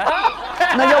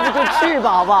那要不就去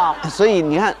吧，好不好？所以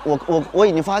你看，我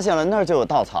已经发现了，那儿就有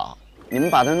稻草。你们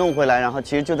把它弄回来，然后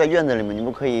其实就在院子里面，你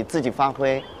们可以自己发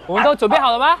挥。我们都准备好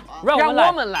了吗？让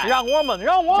我们来，让我们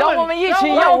一起，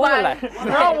让我们来，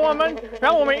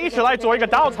让我们一起来做一个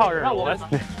稻草人。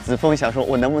子枫想说，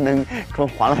我能不能跟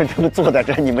黄老师他们坐在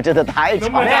这儿？你们真的太吵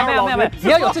了。没有，你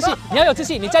要有自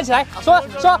信，你站起来，说，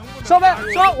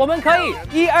我们可以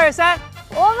，1、2、3，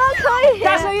我们可以，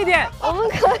大声一点，我们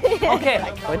可以。OK，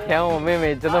 我天，我妹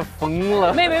妹真的疯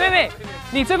了。妹妹，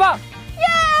你最棒。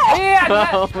哎呀，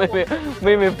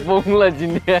妹妹疯了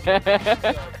今天。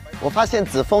我发现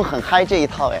子枫很嗨这一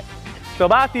套，哎，走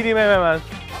吧，弟弟妹妹们，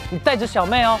你带着小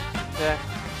妹哦。对，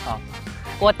好，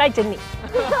我带着你。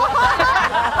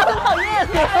讨厌。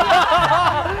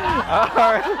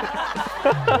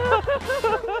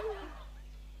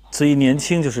所以年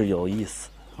轻就是有意思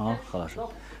啊，何老师，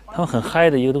他们很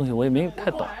嗨的一个东西，我也没太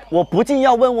懂。我不禁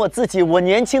要问我自己，我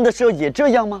年轻的时候也这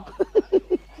样吗？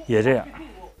也这样。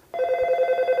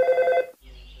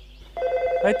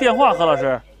哎，电话，何老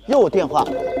师，又有电话。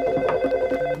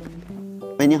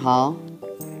喂，你好。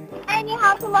哎，你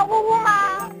好，是蘑菇屋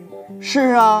吗？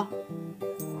是啊。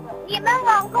你们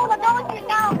网购的东西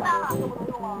到了。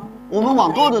我们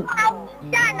网购的。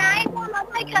下哪一个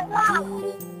啃了。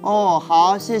哦，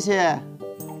好，谢谢。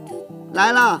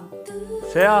来了。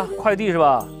谁啊？快递是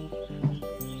吧？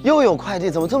又有快递，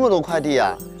怎么这么多快递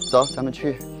啊？走，咱们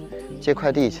去接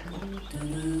快递去。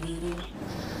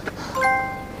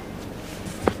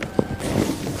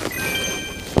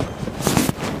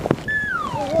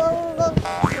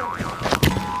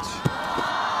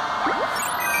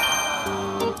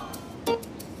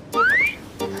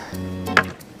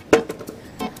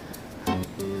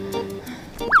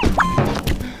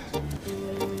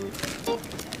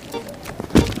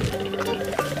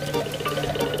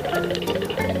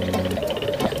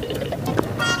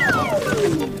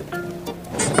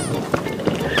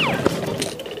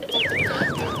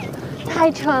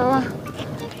太沉了，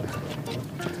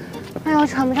哎呦，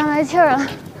喘不上来气儿了。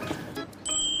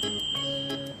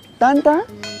丹丹，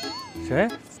谁？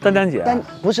丹丹姐？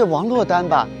不是王珞丹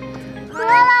吧？王老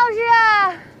师，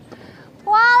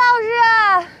王老师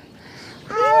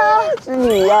 ，Hello， 是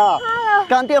你呀 ？Hello，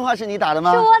 刚电话是你打的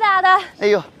吗？是我打的。哎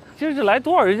呦，今儿这来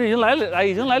多少人？这已经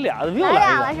来俩了，又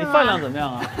来一个。你饭量怎么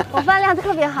样啊？我饭量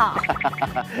特别好。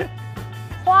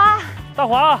花，大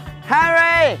华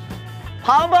 ，Harry，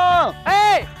 庞鹏，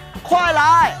哎，快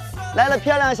来！来了，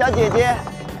漂亮小姐姐。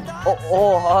伯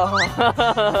伯好。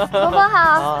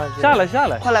下来，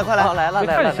快来，来了，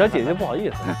看着小姐姐不好意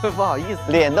思，不好意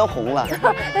思，脸都红了。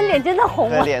那脸真的红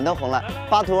了。对，脸都红了。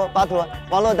巴图，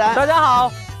王珞丹，大家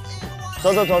好。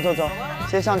走，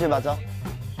先上去吧，走。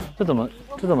这怎么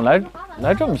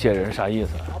来这么些人？啥意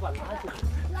思？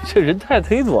这人太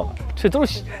多了，这都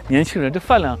是年轻人，这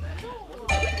饭量，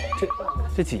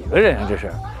这几个人啊？这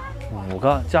是5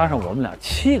个加上我们俩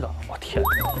7个，我天！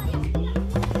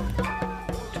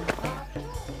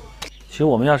其实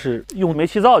我们要是用煤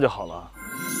气灶就好了。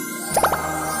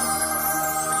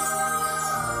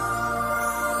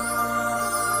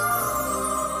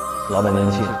老板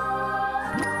年轻。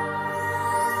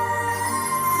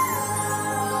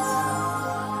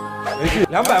没事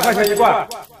，200块钱一罐。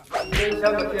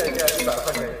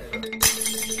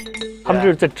他们这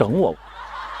是在整我。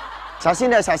小心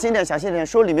点，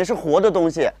说里面是活的东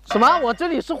西。什么？我这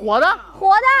里是活的？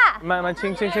活的。慢，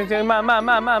轻，慢。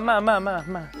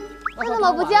他怎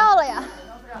么不叫了呀？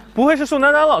不会是宋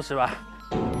丹丹老师吧？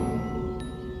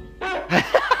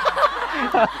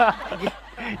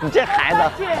你这孩子！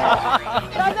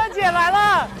丹丹姐来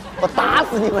了！我打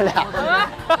死你们俩！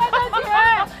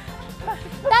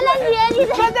丹丹姐，你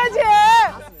丹丹姐，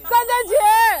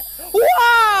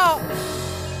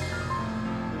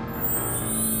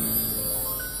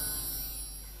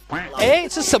哇！哎，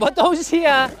是什么东西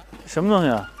啊？什么东西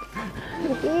啊？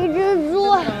一只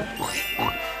猪。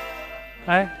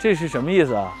哎，这是什么意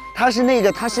思啊？它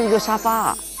是一个沙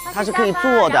发，它是可以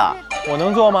坐的。我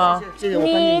能坐吗？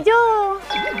你就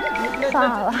算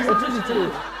了。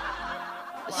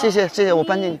谢谢，我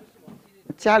搬进去。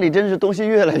家里真是东西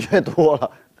越来越多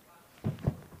了。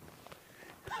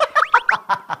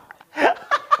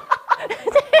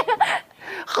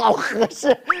好合适，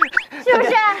是不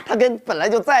是？它跟本来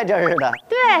就在这儿似的。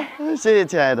对。谢谢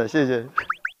亲爱的，谢谢。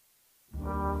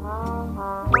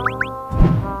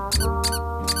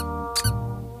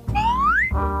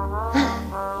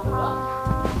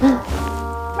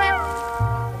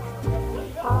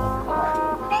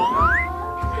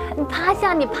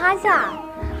你趴下，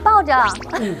抱着，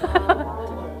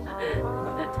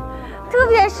特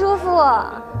别舒服。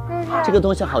这个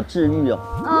东西好治愈哦。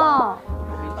哦，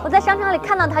我在商场里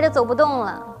看到它就走不动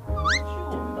了。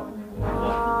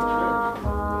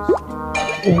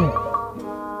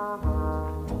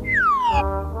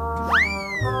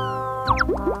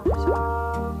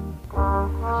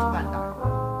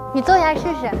你坐下试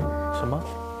试。什么？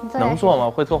能坐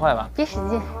吗？会坐坏吧？别使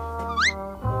劲。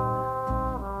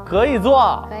可以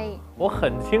坐，可以。我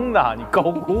很轻的，你高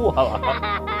估我了。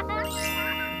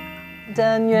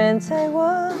但愿在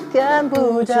我看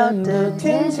不着的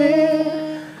天际，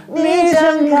你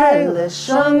张开了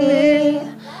双翼，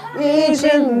遇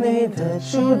见你的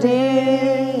注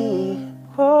定，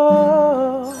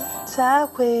哦，才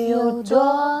会有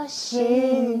多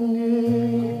幸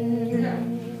运。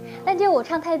但这我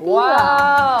唱太低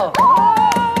了。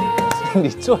你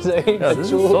坐着一个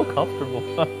猪 ，so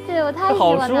comfortable。对，我太喜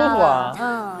欢好舒服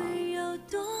啊。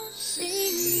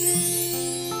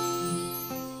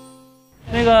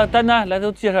那个丹丹来，都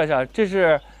介绍一下，这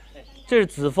是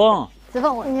子枫。子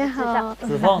枫，你好。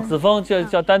子枫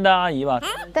叫丹丹阿姨吧。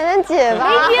丹丹姐吧。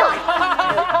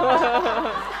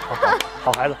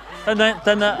好孩子，丹丹。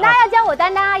那要叫我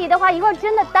丹丹阿姨的话，一会儿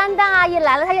真的丹丹阿姨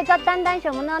来了，她就叫丹丹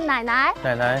什么呢？奶奶。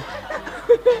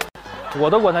我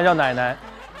都管她叫奶奶。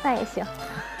那也行。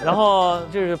然后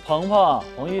这是鹏鹏、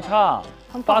彭昱畅，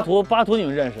巴图你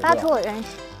们认识？巴图我认识。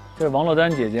这是王珞丹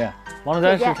姐姐，王珞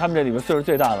丹是他们这里边岁数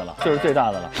最大的了，岁数最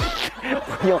大的了。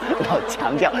不用老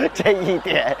强调这一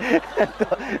点。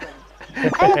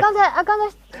哎，刚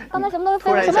才什么都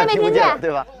什么也没听见，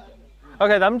对吧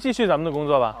 ？OK， 咱们继续咱们的工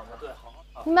作吧。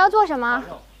你们要做什么？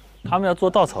他们要做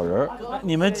稻草人，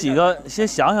你们几个先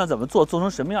想想怎么做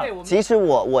成什么样。其实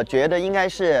我觉得应该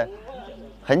是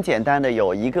很简单的，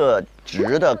有一个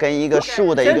直的跟一个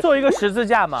竖的，先做一个十字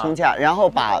架嘛，胸架，然后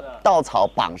把稻草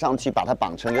绑上去，把它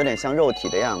绑成有点像肉体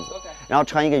的样子，然后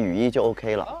穿一个雨衣就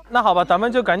OK 了。那好吧，咱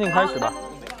们就赶紧开始吧。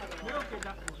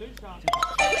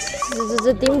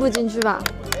这钉不进去吧？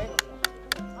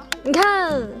你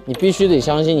看，你必须得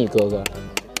相信你哥哥。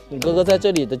你哥哥在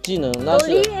这里的技能那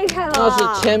是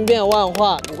千变万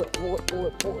化，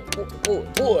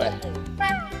不会。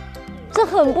这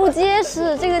很不结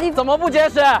实，这个地方怎么不结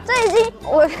实？这已经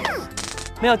我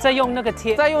没有再用那个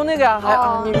贴，再用那个还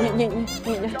你，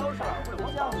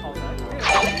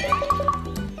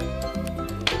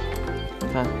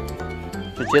看，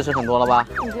就结实很多了吧？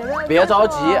别着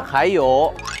急，还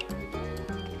有，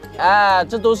哎，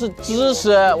这都是知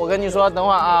识，我跟你说，等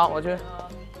会儿啊，我去，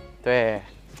对。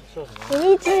有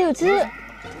一只，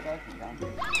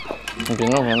你别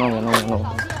弄！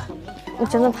我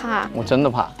真的怕，我真的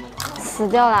怕死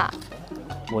掉了。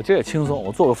我这也轻松，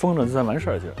我做个风筝就算完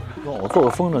事儿去。我做个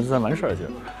风筝就算完事儿去。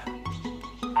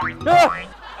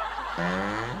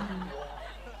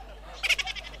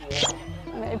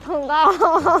没碰到。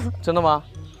真的吗？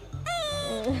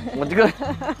我这个，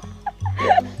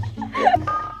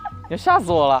你吓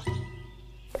死我了。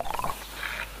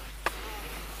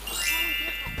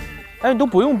哎，你都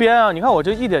不用编啊！你看我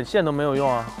这一点线都没有用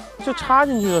啊，就插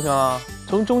进去就行了，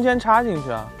从中间插进去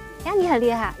啊。呀，你很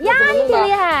厉害呀，你挺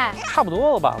厉害。差不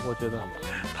多了吧？我觉得。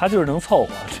他就是能凑合。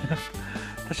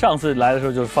他上次来的时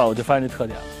候我就发现这特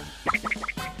点了。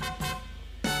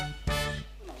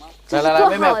来，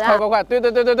妹妹，快！对，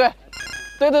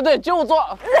就做。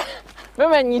妹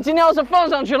妹，你今天要是放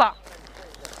上去了。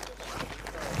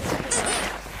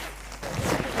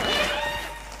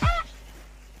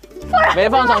没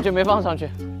放上去，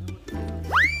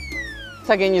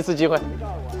再给你一次机会。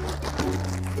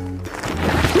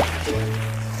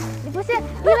你不是因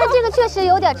为这个确实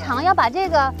有点长，要把这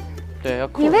个，对，要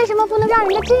扣。你为什么不能让人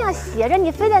家这样斜着？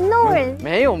你非得弄人？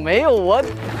没有，我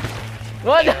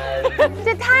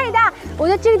这太大，我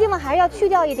觉得这个地方还是要去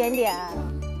掉一点点。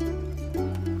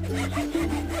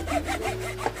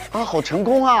啊，好成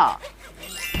功啊！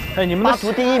哎，你们的巴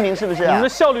图第1名是不是？你们的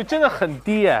效率真的很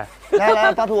低哎。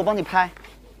来，巴图，我帮你拍。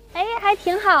哎，还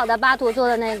挺好的，巴图做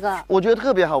的那个。我觉得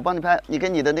特别好，我帮你拍，你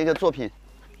跟你的那个作品。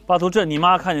巴图，这你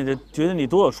妈看见这，觉得你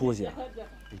多有出息啊！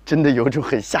真的有种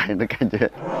很吓人的感觉。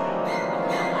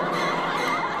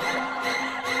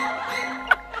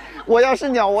我要是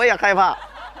鸟，我也害怕。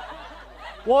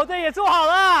我的也做好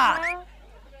了。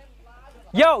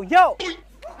哟，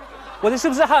我的是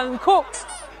不是很酷？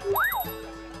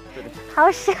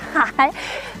好傻呀！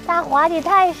大华你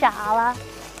太傻了。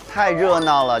太热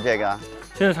闹了，这个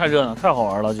真是太热闹，太好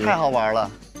玩了，太好玩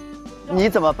了。你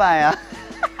怎么办呀？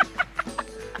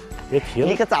别提了，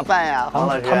你可咋办呀，黄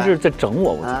老师？他们这是在整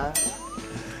我，我觉得。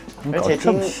而且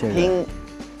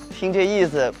听这意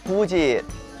思，估计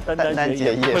丹丹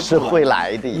姐也是会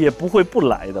来的，也不会不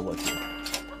来的，我觉得。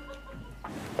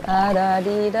哒哒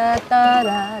滴哒哒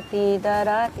哒滴哒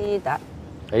哒滴哒。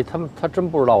哎，他真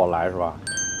不知道我来是吧？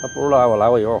他不知道我来，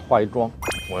我一会儿化一妆，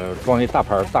我装一大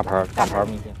盘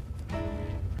明天。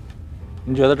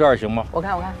您觉得这样行吗？我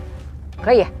看，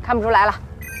可以，看不出来了。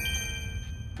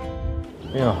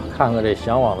哎呦，看看这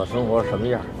向往的生活什么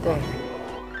样？对，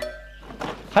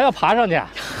还要爬上去。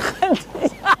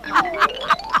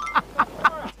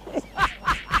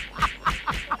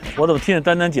我怎么听见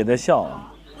丹丹姐在笑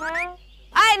啊？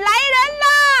哎，来人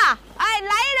啦！哎，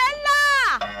来人啦！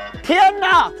天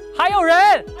哪，还有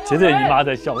人！绝对你妈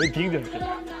在笑，我一听就是。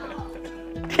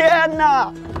天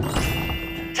哪，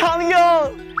常英，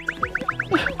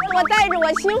我带着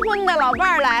我新婚的老伴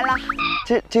儿来了。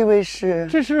这位是？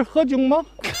这是何炅吗？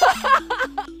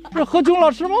是何炅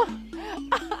老师吗？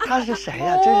他是谁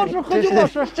呀？这是何炅老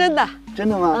师，真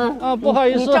的吗？啊，不好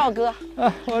意思，你赵哥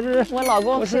啊，我老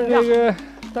公，我是这个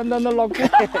丹丹的老公，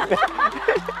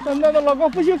丹丹的老公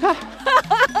不许看，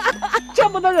这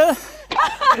么的人，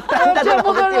丹丹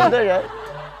的人，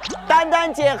丹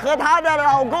丹姐和她的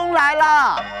老公来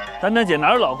了。丹丹姐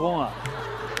哪有老公啊？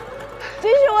这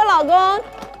是我老公。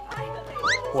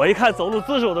我一看走路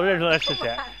姿势我都认出来是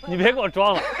谁，你别给我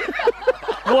装了。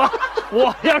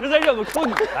我要是再认不出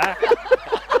你来，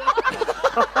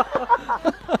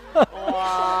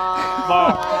哇！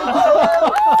哇！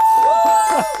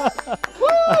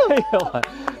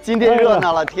今天热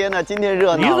闹了，天哪，今天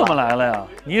热闹了。你怎么来了呀？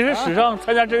你是史上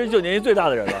参加真人秀年纪最大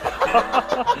的人了，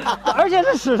而且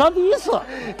是史上第一次，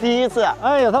第一次。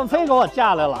哎呀，他们非给我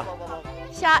嫁来了。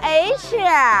小 H，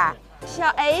 小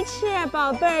H，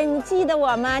 宝贝儿，你记得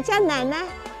我吗？叫奶奶，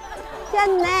叫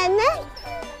奶奶。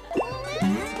哎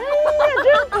呀，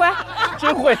真乖，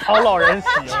真会讨老人喜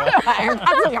欢。这玩意儿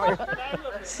他自个儿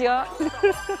行。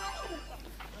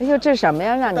哎呦，这什么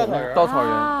呀？让你们稻草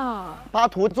人。巴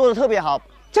图做的特别好，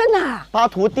真的。巴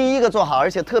图第一个做好，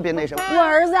而且特别那什么。我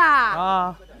儿子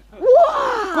啊，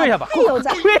哇，跪下吧，哎呦，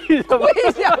咱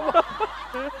跪下吧，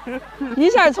一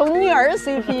下从女儿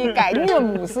CP 改岳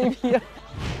母 CP。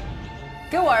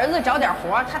给我儿子找点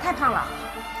活，他太胖了。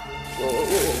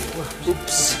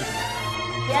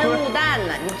烟雾弹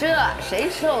呢？你这谁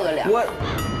受得了？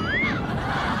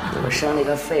我生了一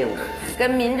个废物，跟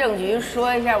民政局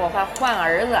说一下，我怕换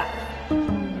儿子。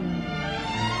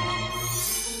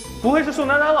不会是宋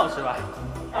丹丹老师吧？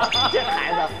这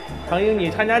孩子，唐英，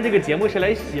你参加这个节目是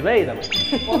来洗胃的吗？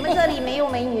我们这里没有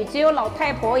美女，只有老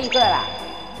太婆一个了。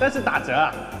但是打折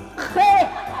啊。嘿。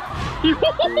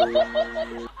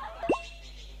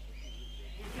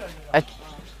哎，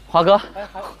华哥，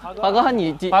华哥，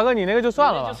华哥，你那个就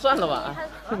算了吧，就算了吧，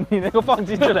你那个放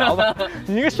弃治疗吧，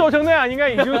你那个瘦成那样，应该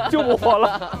已经救不活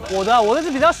了。我的是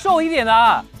比较瘦一点的，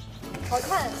好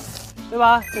看，对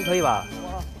吧？这可以吧？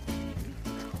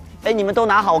哎，你们都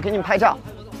拿好，我给你们拍照。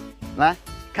来，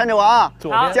看着我啊，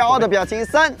骄傲的表情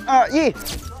，3、2、1，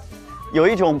有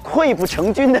一种溃不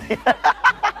成军的。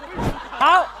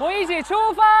好，我们一起出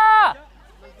发。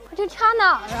这插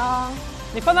哪儿啊？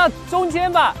你放到中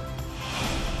间吧。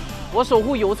我守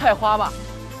护油菜花吧。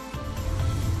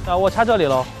啊，我插这里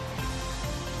喽。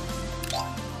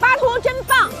巴图真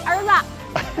棒，儿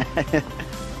子。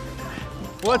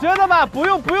我觉得吧，不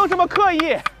用这么刻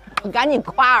意。你赶紧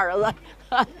夸儿子，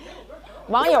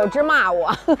网友直骂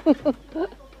我。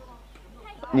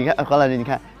你看，黄老师，你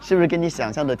看是不是跟你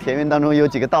想象的田园当中有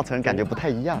几个稻草人感觉不太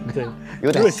一样？对，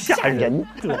有点吓人。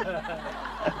对。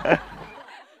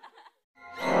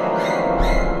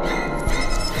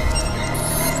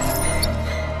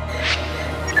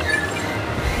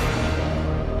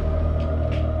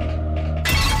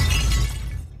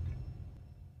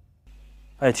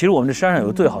哎，其实我们这山上有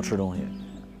个最好吃的东西，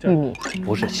玉米，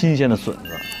不是新鲜的笋子，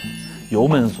油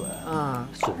焖笋啊，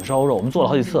笋烧肉，我们做了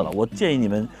好几次了。我建议你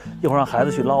们一会儿让孩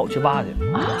子去挖去啊。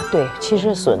对，其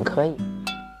实笋可以。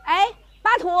哎，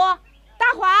巴图、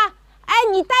大华，哎，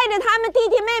你带着他们弟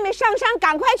弟妹妹上山，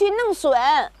赶快去弄笋。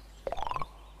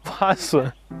挖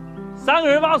笋，3个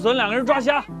人挖笋，2个人抓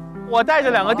虾。我带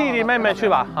着2个弟弟妹妹去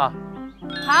吧，哈。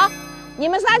好，你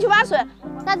们仨去挖笋，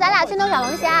那咱俩去弄小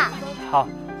龙虾。好。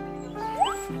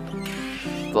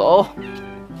走。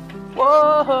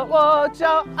我和我骄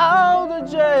傲的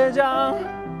倔强。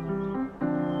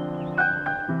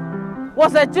哇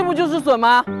塞，这不就是笋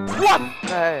吗？哇，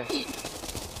哎，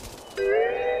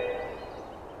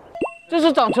这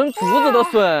是长成竹子的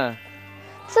笋。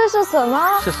这是笋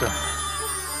吗？是笋。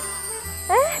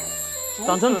哎，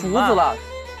长成竹子了。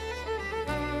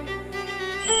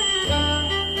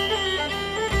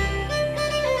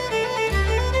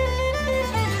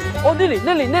哦，那里，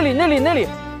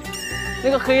那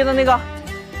个黑的那个，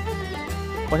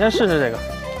我先试试这个。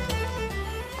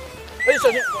哎，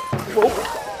小心！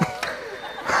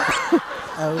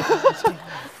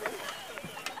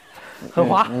很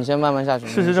滑。你先慢慢下去。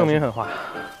事实证明很滑。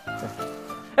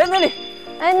哎，那里。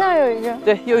哎，那儿有一个。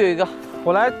对，又有一个。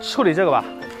我来处理这个吧。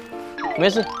没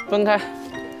事，分开。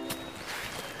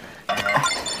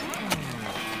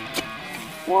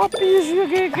我必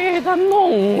须给他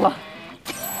弄了。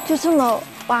就这么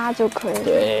挖就可以了。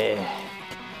对，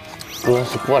哥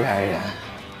是过来人，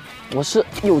我是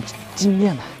有经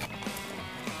验的，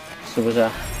是不是？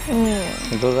嗯。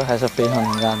你哥哥还是非常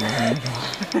能干的。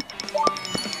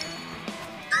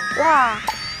哇！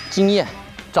经验，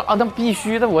那必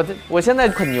须的，我现在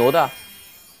很牛的，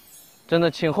真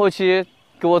的，请后期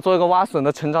给我做一个挖笋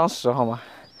的成长史好吗？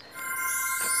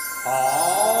好。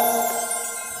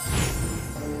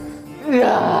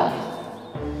呀！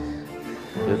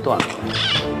别断了。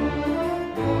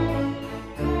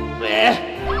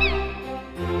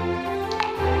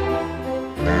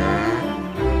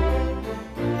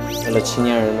为了青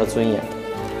年人的尊严，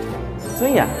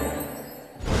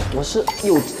我是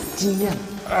有经验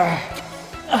的。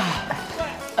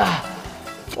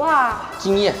哇！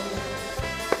经验。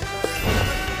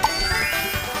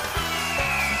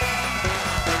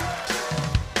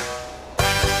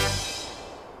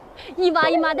一挖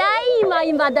一麻袋，一挖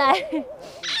一麻袋。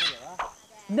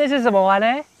那是什么蛙呢？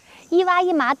一挖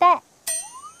一麻袋。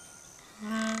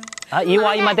啊，一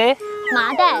挖一麻袋。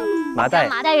麻袋。麻袋。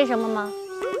麻袋是什么吗？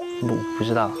不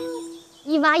知道。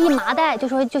一挖一麻袋，就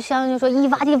相当于说一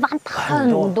挖地挖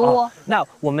很多。那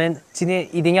我们今天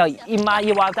一定要一挖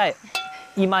一挖袋，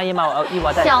一挖一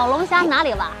挖袋。小龙虾哪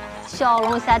里挖？小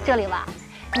龙虾这里挖。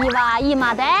一挖一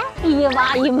麻袋，一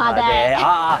挖一麻袋。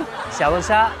啊！小龙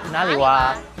虾哪里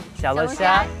挖？小龙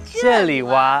虾这里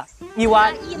挖。一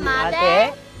挖一麻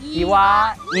袋，一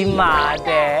挖一麻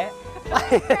袋。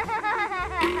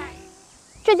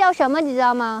这叫什么？你知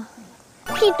道吗？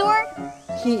屁墩儿。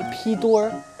屁墩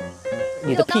儿。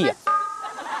你的屁呀！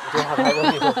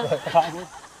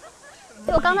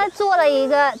我刚才做了一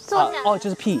个哦，就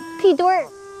是屁墩儿。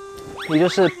你就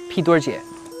是屁墩儿姐。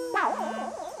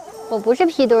我不是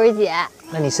屁墩儿姐。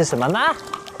那你是什么呢？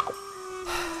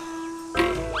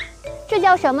这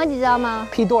叫什么？你知道吗？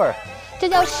屁墩儿。这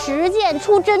叫实践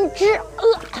出真知。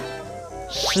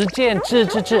实践知。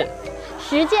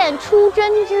实践出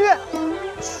真知。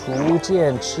出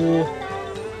见知。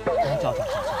找。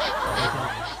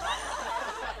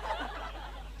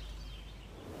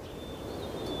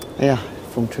哎呀，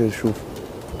风吹得舒服。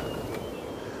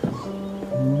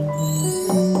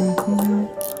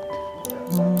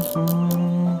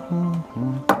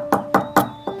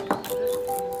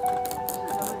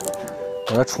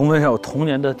我来重温一下我童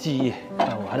年的记忆，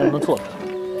看我还能不能做到。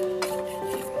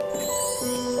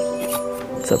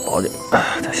再薄点，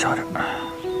再小点。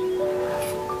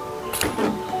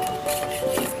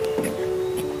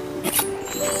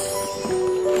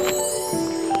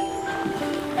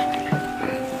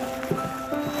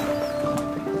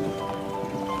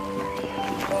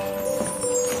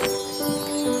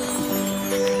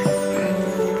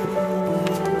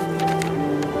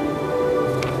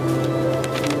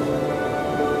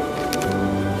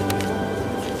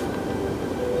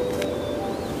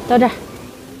到这儿，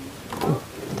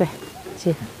对，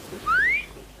系。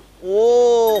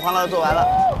哦，黄老师做完了，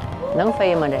能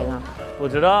飞吗？这个不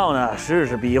知道呢，试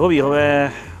试比划比划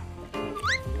呗。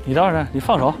你等会儿，你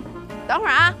放手。等会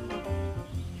儿啊！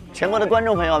全国的观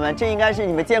众朋友们，这应该是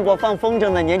你们见过放风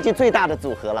筝的年纪最大的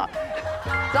组合了。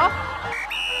走。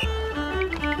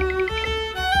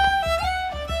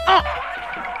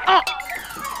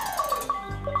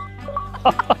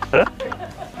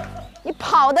你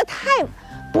跑得太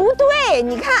不对，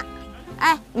你看，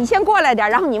哎，你先过来点，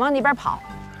然后你往那边跑。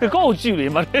这够距离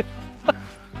吗？这，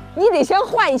你得先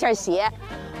换一下鞋，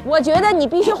我觉得你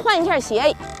必须换一下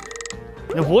鞋。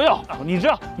你不要，你这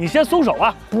样，你先松手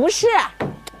啊！不是，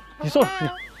你松手，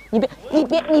你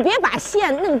别把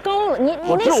线弄高了，你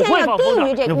那线要低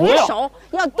于这个，你的手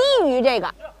要低于这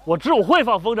个。我只会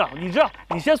放风筝，你这样，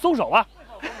你先松手啊！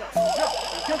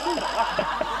先松手啊！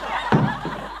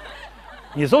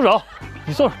你松手，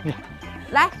你松手，你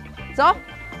来走。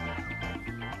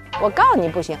我告诉你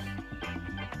不行。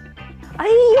哎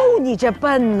呦，你这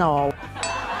笨哦！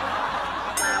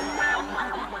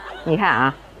你看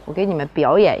啊，我给你们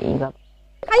表演一个，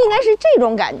它应该是这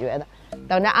种感觉的。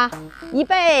等着啊，预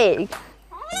备，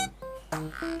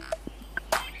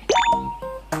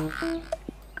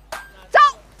走！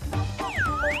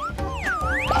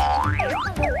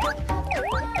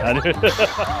啊，这个。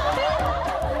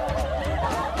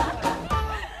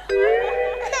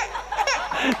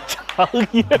长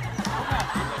夜，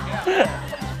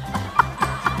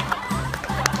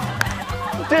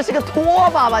这是个拖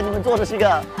把吧？你们做的是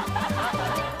个？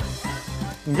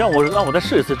你让我再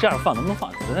试一次，这样放能不能放？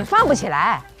放不起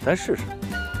来，咱试试。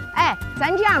哎，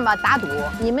咱这样吧，打赌，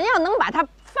你们要能把它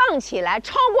放起来，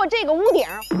超过这个屋顶，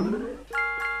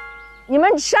你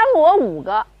们扇我5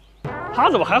个。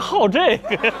他怎么还好这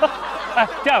个呀？哎，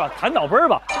这样吧，弹倒杯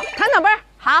吧。弹倒杯，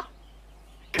好，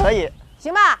可以，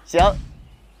行吧？行。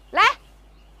来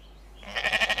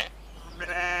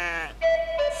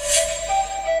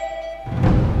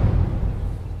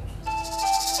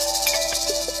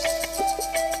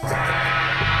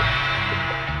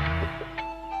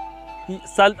，1、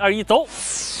3、2、1，走！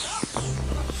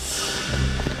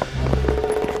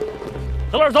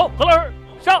何老师走，何老师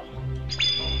上。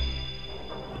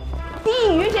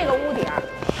低于这个屋顶，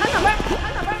弹倒杯，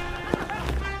弹倒杯。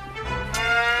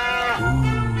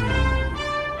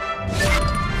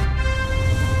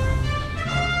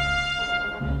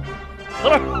何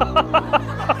老师，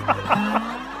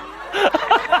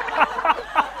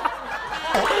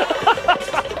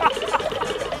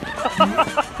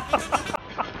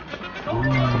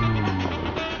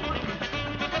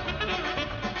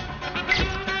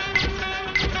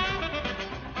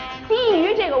低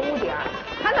于这个屋顶，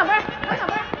弹倒杯，弹倒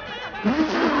杯。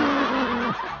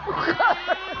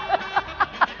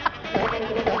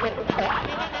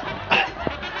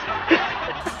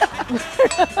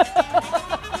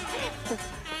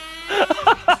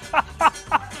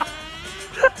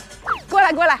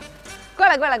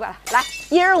来，来，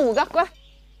一人5个，过来。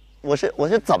我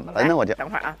是怎么了呢？我就等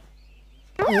会儿啊。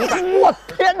一个，我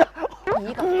天哪！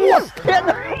一个，我天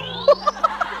哪！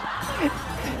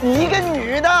一个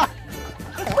女的，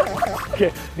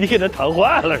你给他疼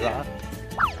坏了是吧？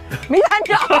没弹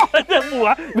着，这不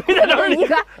玩，没弹着一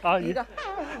个啊，一个，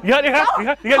你看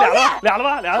俩了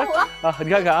吧？啊，你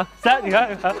看看啊，3，你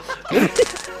看，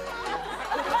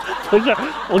不是，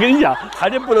我跟你讲，还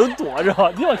得不能躲是吧？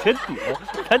你往前顶，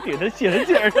才顶着泄着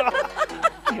劲儿是吧？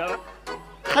你看。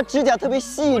他指甲特别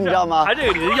细，你知道吗？还这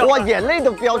个你要，哇，眼泪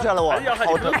都飙出来了，我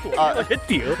好疼啊！往前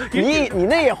顶，你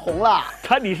那也红了，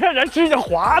你看人指甲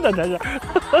滑的，那是。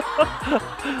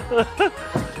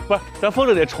不是，咱风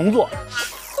筝得重做。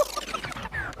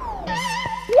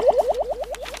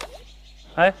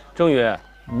哎，郑宇，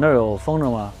你那儿有风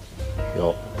筝吗？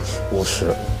有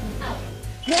，50。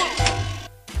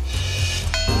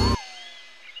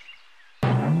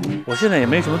我现在也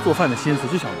没什么做饭的心思，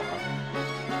就想玩。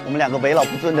我们2个为老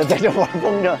不尊的在这玩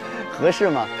风筝，合适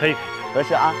吗？可以，合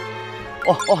适啊。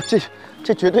哦，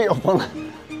这绝对有风了，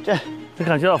这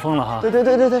感觉到风了哈。对。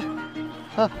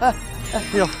哎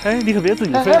呦，哎，你可别自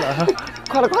己飞了哈。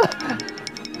快了，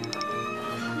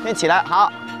先起来，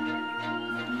好。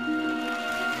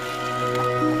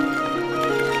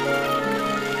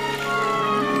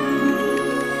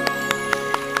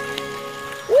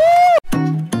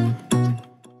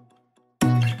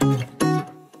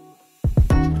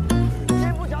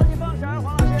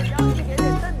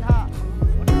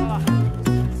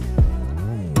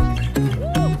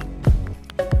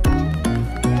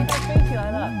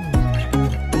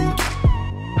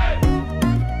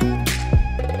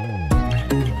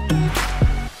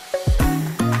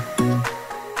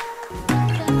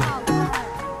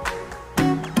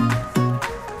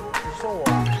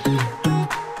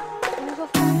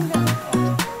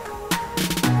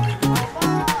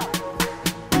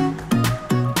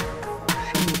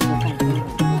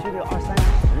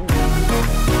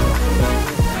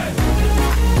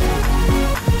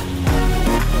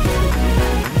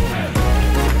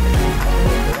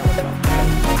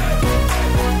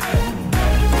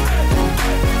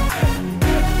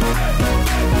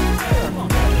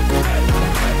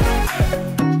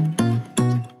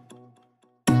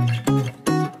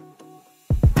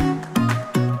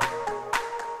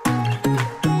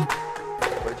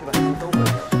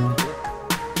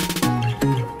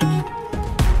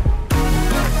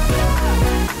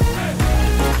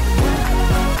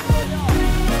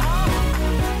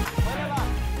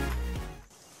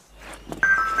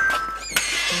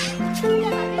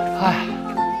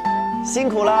辛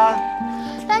苦了，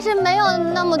但是没有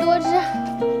那么多只，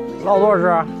捞多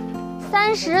少只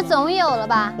？30总有了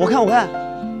吧？我看，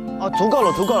哦，足够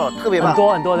了，特别棒，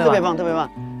很多，特别棒。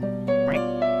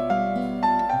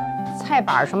菜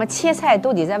板什么切菜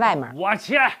都得在外面。我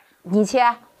切，你切，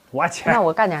我切。那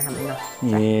我干点什么呢？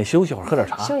你休息会儿，喝点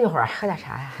茶。休息会儿，喝点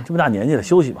茶呀。这么大年纪了，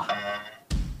休息吧。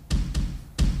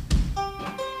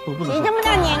你这么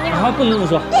大年纪了，还不能这么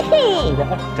说。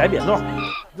摘扁豆，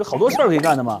这好多事儿可以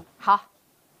干的嘛。好。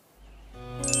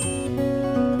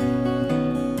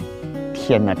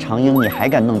天哪，常英，你还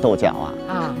敢弄豆角啊？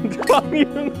啊，常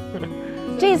英，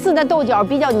这次的豆角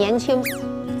比较年轻，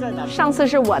上次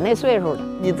是我那岁数的。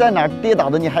你在哪儿跌倒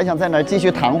的？你还想在哪儿继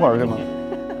续躺会儿是吗？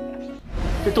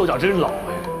这豆角真老哎。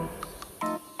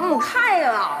太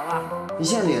老了。你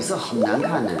现在脸色好难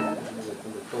看呢。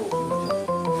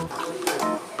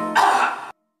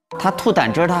他吐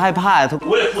胆汁，他害怕呀。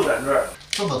我也吐胆汁。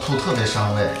这么吐特别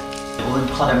伤胃。我给你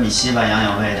泡点米稀吧，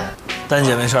养胃的。丹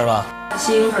姐没事吧？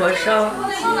心火烧，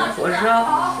火烧。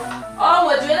啊，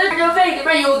我觉得这胃里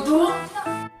边有毒。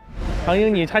常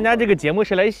英，你参加这个节目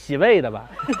是来洗胃的吧？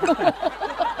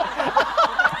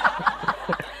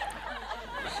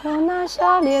手拿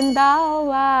小镰刀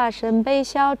啊，身背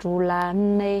小竹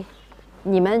篮嘞。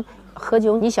你们何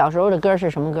炅，你小时候的歌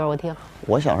是什么歌？我听。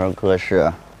我小时候歌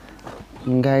是，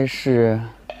应该是，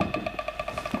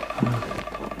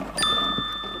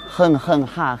哼哼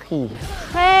哈嘿。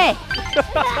嘿，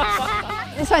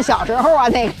那算小时候啊，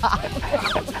那个。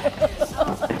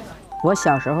我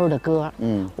小时候的歌，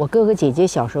我哥哥姐姐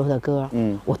小时候的歌，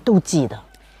我都记得。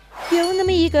有那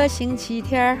么一个星期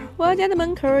天，我家的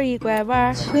门口一拐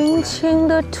弯，轻轻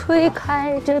地推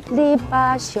开这篱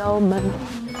笆小门，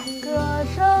歌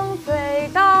声飞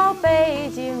到北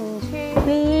京去。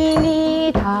你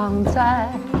你躺在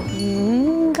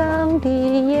云冈的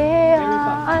夜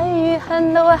啊，爱与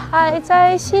恨都还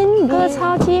在心里。割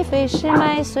草机飞时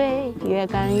麦穗，越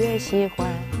干越喜欢。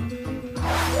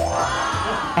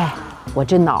哎，我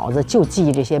这脑子就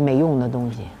记这些没用的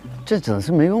东西。这怎么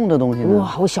是没用的东西呢？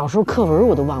哇，我小时候课文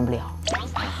我都忘不了。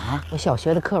啊，啊，我小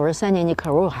学的课文3年级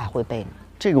课文我还会背呢。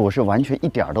这个我是完全一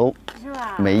点都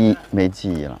没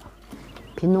记忆了。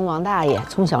贫农王大爷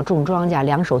从小种庄稼，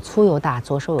两手粗又大，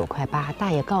左手有块疤。大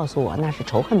爷告诉我，那是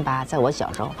仇恨疤。在我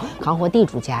小时候，扛活地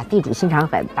主家，地主心肠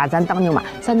狠，把咱当牛马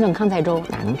，3顿糠菜粥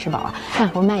哪能吃饱啊？干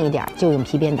活慢一点就用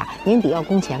皮鞭打，年底要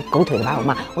工钱，狗腿的把我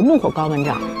骂。我怒吼高万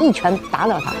丈，一拳打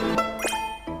倒他。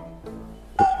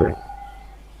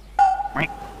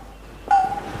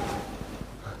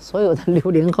所有的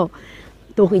60后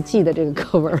都会记得这个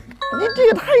课文。你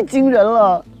这个太惊人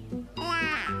了。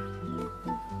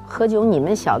何炅，你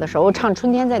们小的时候唱《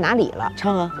春天在哪里》了？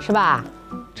唱啊，是吧？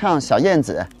唱小燕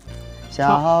子，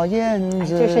小燕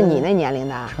子，这是你那年龄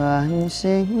的。穿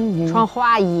新衣，穿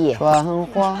花衣，穿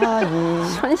花衣，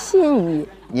穿新衣。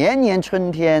年年春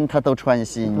天她都穿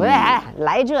新衣。喂，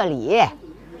来这里。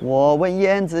我问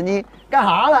燕子你干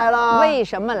啥来了？为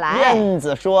什么来？燕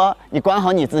子说：“你管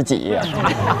好你自己。”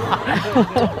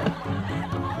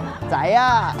仔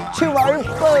呀，去玩吧！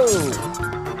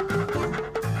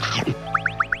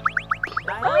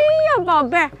哎呀，宝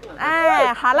贝儿，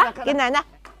哎，好了，给奶奶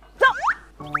走。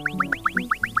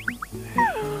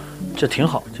这挺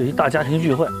好，这一大家庭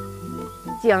聚会。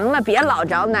行了，别老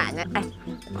找奶奶，哎，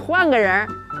换个人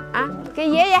啊，给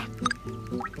爷爷。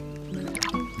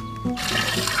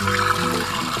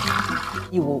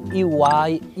一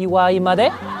娃一妈的。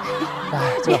哎，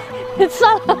这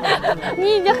算了，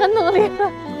你已经很努力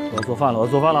了。我要做饭了，我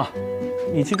要做饭了。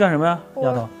你去干什么呀，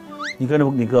丫头？你跟着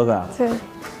你哥哥啊？对。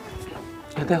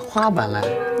还带花瓣来。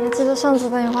你还记得上次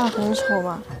把你画得很丑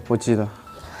吗？不记得。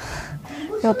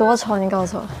有多丑？你告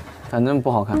诉我。反正不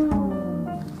好看。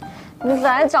你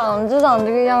再长就长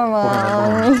这个样吗？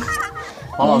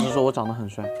黄老师说我长得很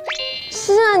帅。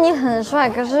是啊，你很帅，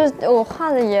可是我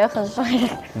画的也很帅。你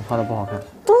画的不好看。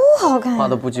多好看！画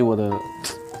的不及我的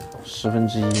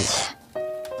1/10。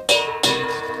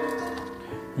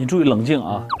你注意冷静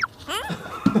啊。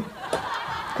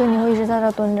哥，你会一直在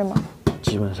这蹲着吗？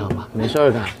基本上吧，没事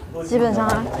儿干。基本上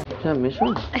啊。现在没事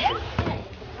儿干。哎呀。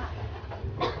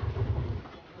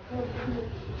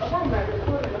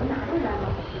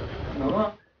能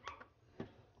啊。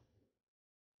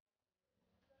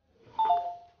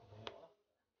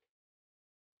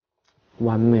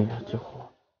完美啊，这活。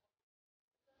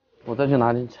我再去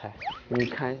拿点柴，给你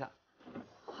看一下。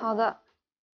好的。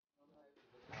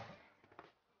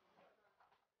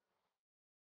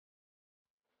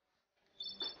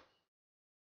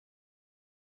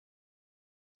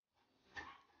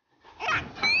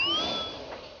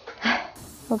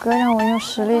我哥让我用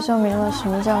实力证明了什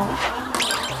么叫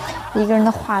一个人的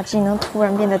画技能突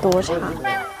然变得多差。哥，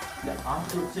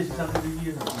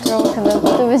我可能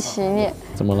对不起你。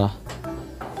怎么了？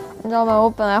你知道吗？我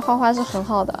本来画画是很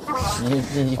好的。你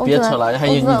别扯了，还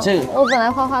有你这个。我本来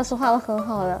画画是画的很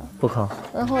好的。不可。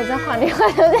然后我再画你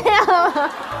画成这样了。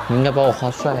你应该把我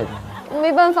画帅一点。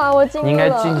没办法，我进步了。你应该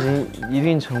进行一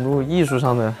定程度艺术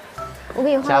上的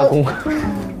加工。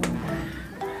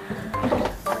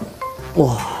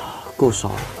哇，够烧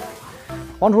了！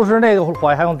王厨师，那个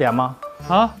火还用点吗？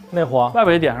啊，那火外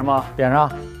边也点上吗？点上，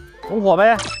拱火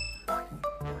呗。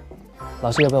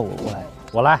老师，要不要我来？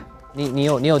我来。你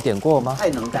有点过吗？太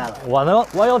能干了。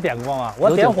我有点过吗？我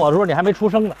点火的时候你还没出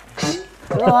生呢。知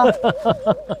道吗？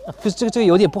就是这个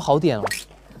有点不好点了。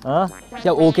啊，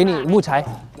要我给你木材，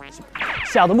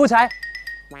小的木材。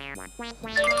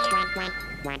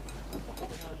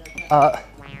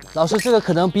老师，这个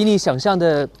可能比你想象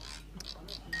的。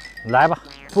来吧，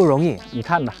不容易，你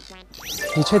看的。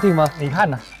你确定吗？你看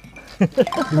的。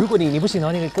如果你不行的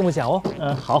话，你跟我讲哦。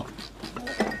嗯，好。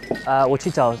我去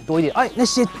找多一点。哎，那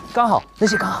些刚好，这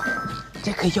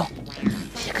可以用，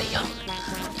这可以用，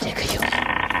这可以用。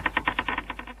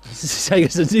像一个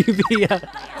神经病一样。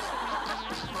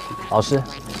老师，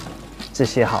这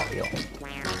些好用。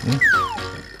嗯。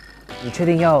你确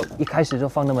定要一开始就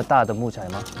放那么大的木材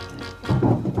吗？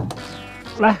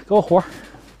来，给我活。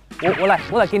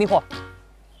我来给你火。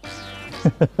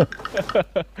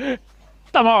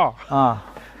大猫啊，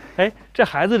哎，这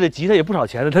孩子这吉他也不少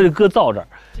钱的，他就搁灶这儿。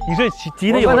你这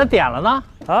吉他我给他点了呢。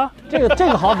啊，这个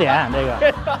好点，这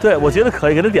个。对，我觉得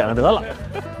可以，给他点了得了。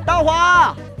大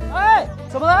华，哎，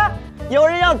怎么了？有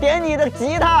人要点你的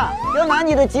吉他，要拿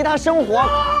你的吉他生活，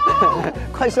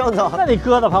快收走。那你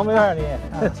搁在旁边你。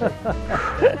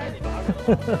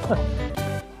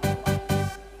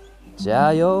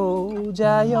加油，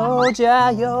加油，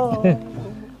加油！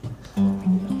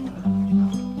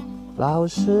老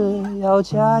师要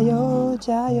加油，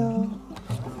加油！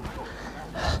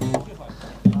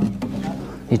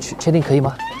你确定可以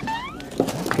吗？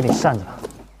给你扇着吧。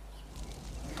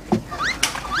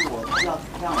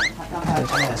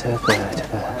这个，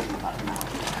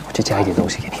我去加一点东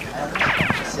西给你。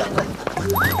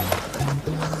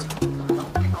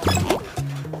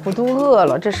我都饿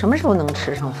了，这什么时候能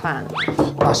吃上饭呢？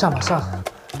马上。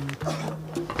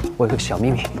我有个小秘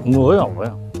密。我有。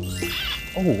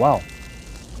哦，哇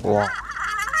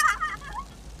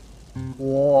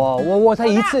哦，哇，他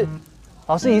一次，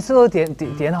老师一次都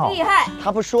点好，厉害！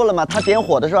他不说了吗？他点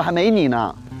火的时候还没你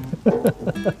呢。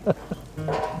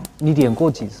你点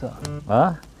过几次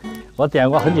啊？我点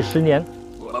过好几10年。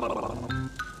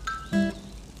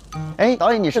哎，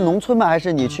导演，你是农村吗？还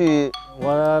是你去？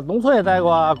我农村也待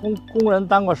过，工人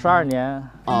当过12年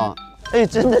啊。哎，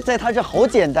真的，在他这好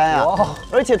简单啊，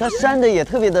而且他扇的也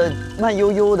特别的慢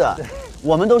悠悠的，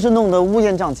我们都是弄得乌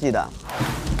烟瘴气的。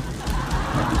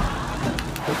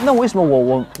那为什么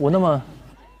我那么？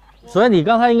所以你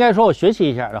刚才应该说我学习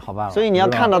一下的好办了。所以你要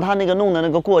看到他那个弄的那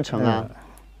个过程啊，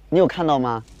你有看到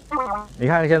吗？你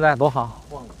看看现在多好，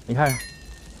你看看。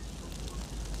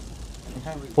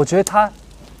我觉得他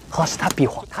比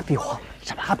黄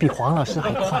什么？他比黄老师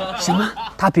还快什么？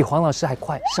他比黄老师还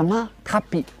快什么？他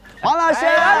比黄老师，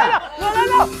来，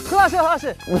何老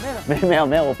师，没有，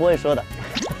我不会说的。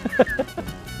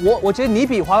我觉得你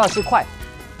比黄老师快。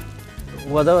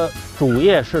我的主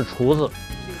业是厨子，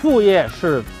副业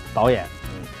是导演。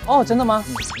哦，真的吗？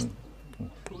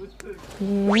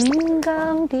云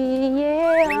冈的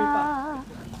夜啊。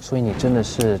所以你真的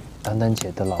是丹丹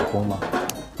姐的老公吗？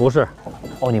不是。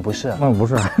哦，你不是？不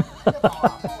是。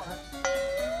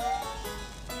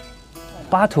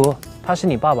巴图，他是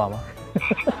你爸爸吗？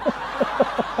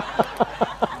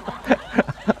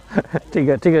这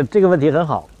个问题很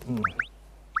好。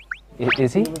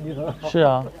Is he？ 是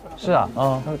啊。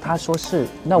他说是。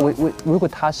那如果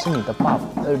他是你的爸爸，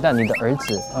那你的儿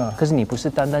子，可是你不是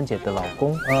丹丹姐的老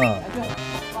公，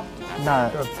那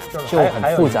就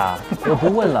很复杂。我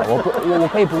不问了，我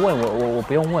可以不问，我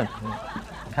不用问。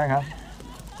你看看，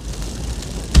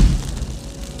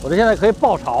我这现在可以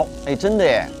爆炒。哎，真的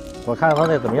耶！我看看他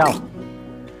那怎么样。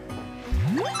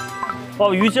把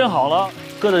鱼煎好了，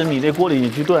搁在你那锅里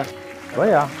你去炖。可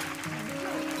以啊。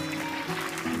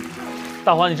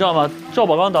大华，你知道吗？赵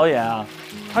宝刚导演啊，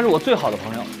他是我最好的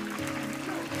朋友。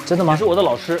真的吗？也是我的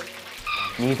老师。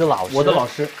你的老师？我的老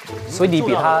师。所以你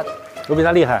比他，我比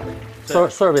他厉害，岁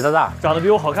数比他大，长得比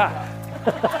我好看。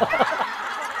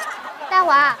大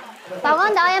华，宝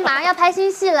刚导演马上要拍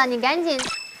新戏了，你赶紧。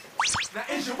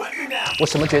我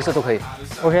什么角色都可以。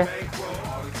OK。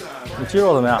你肌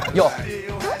肉怎么样？有。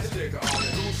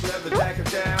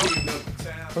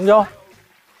成交。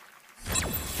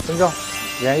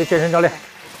演一个健身教练。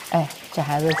哎，这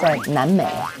孩子在南美，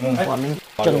我们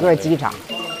整个机场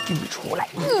一出来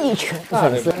一群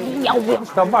粉丝，要不要？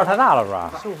这腕儿太大了是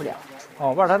吧？受不了。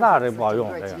哦，腕儿太大这不好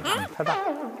用，这个太大。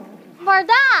腕儿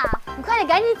大，你快点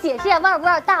赶紧解释一下腕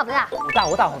儿大不大？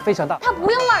我大，非常大。他不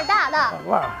用腕儿大的。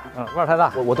腕儿太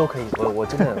大，我都可以，我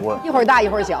真的我一会儿大一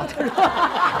会儿小，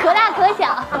可大可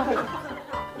小。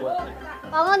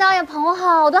宝刚导演捧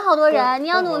好多人，你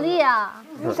要努力啊！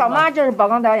小妈这是宝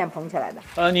刚导演捧起来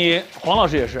的。你黄老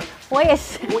师也是，我也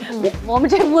是，我们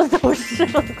这屋子都是。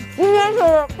今天是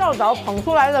赵导捧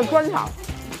出来的专场。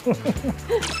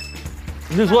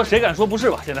你就说谁敢说不是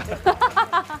吧？现在。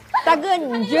大哥，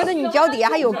你觉得你脚底下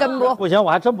还有根不？不行，我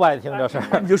还真不爱听这事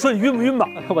儿。你就说你晕不晕吧？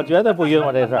我绝对不晕，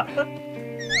我这事儿。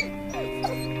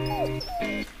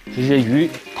这些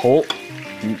鱼头、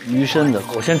鱼身的，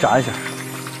我先炸一下。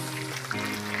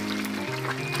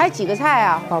还几个菜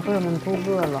啊？宝贝儿们都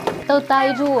饿了，都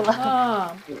呆住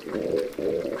了。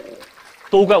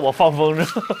都怪我放风筝，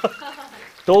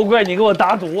都怪你给我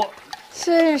打赌。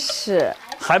真是。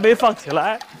还没放起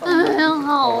来。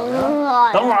好饿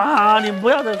呀！等会儿啊，你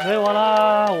不要再催我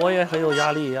了，我也很有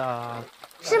压力呀。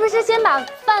是不是先把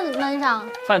饭焖上？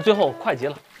饭最后快极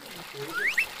了。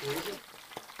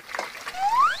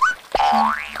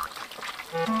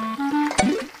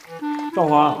赵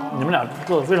华，你们俩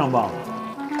做的非常棒。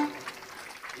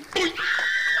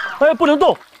哎，不能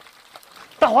动！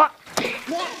大华，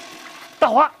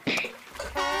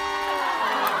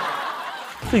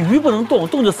这鱼不能动，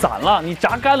动就散了。你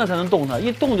炸干了才能动它，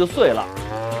一动就碎了。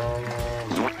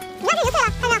你要是就碎了，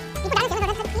看着你不炸就行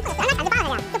了，它你不能咱俩铲就扒它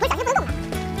呀，这不是小心不能动的。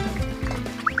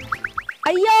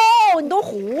哎呦，你都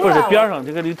糊了。不是边上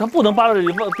这个，它不能扒到这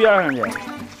边上去。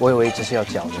我以为只是要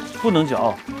搅的，不能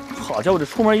搅。好家伙，这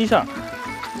出门一下，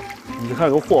你就开始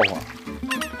给我霍霍。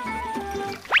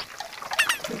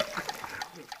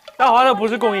大华他不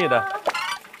是故意的，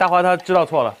大华他知道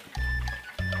错了，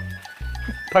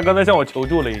他刚才向我求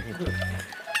助了一句，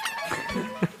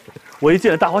我一进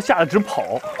来，大华吓得直跑，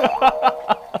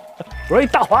我说：“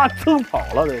大华噌跑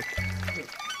了。”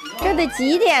这得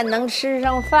几点能吃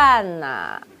上饭呢？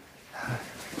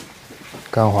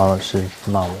刚华老师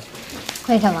骂我，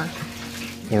为什么？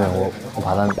因为我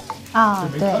怕他，啊、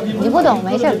对你不懂，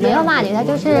没事，没有骂你，他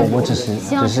就是我只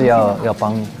是要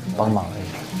帮忙而已。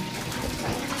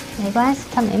没关系，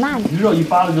他没骂你。鱼肉一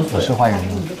扒拉就碎。我是坏人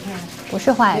吗？不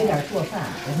是坏人。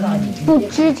不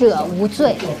知者无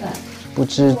罪。不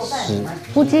知者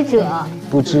无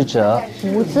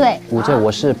罪。我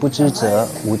是不知者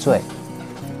无罪。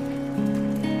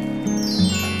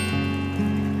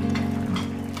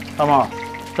大猫，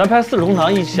咱拍《四世同堂》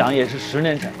一想也是10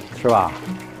年前，是吧？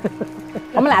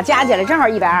我们俩加起来正好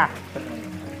120，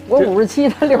我57，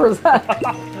他63。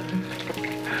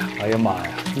哎呀妈呀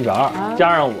，120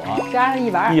加上我，加上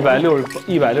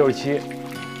120，167，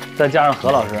再加上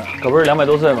何老师，可不是200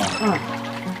多岁吗？嗯。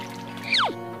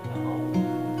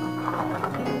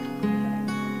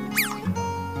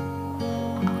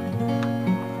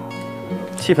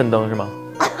气氛灯是吗？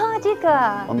啊，这个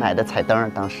我买的彩灯，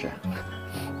当时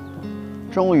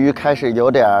终于开始有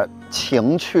点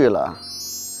情趣了，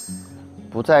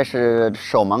不再是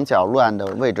手忙脚乱的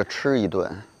为着吃一顿。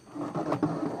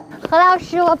何老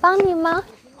师，我帮你吗？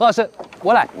何老师，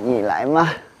我来。你来吗？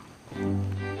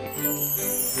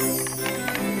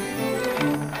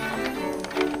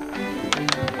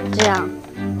这样，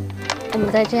我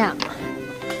们再这样。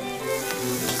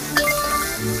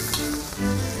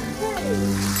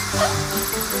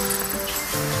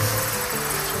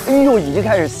哎呦，已经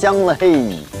开始香了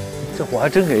嘿！这火还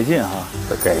真给劲哈，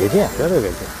给劲，绝对给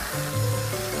劲。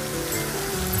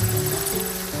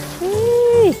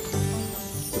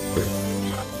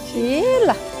齐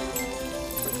了。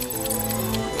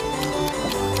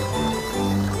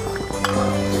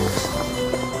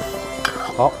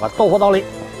好，把豆腐倒里。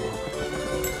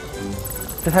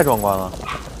这太壮观了。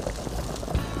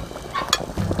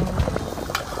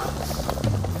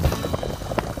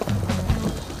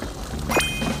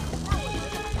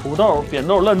土豆、扁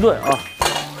豆乱炖啊！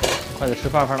快点吃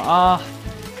饭了啊！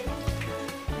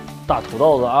大土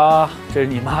豆子啊，这是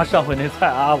你妈上回那菜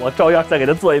啊，我照样再给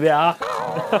她做一遍啊！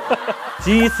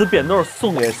谨以此扁豆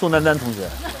送给宋丹丹同学。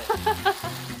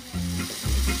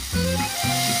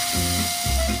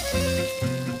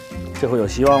这回有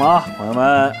希望了啊，朋友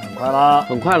们，很快了，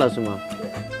很快了是吗？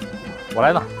我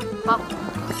来呢。好。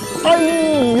哎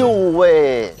呦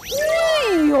喂！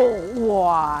哎呦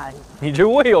哇！你这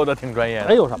喂有的挺专业的。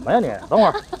哎呦什么呀你？等会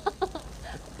儿。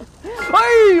哎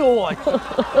呦我！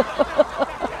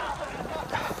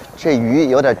这鱼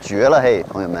有点绝了嘿，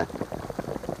朋友们，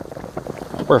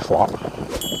倍儿爽。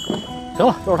行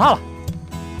了，就是它了。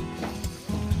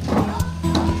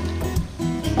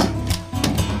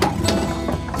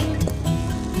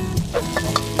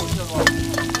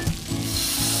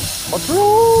好吃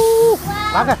哦！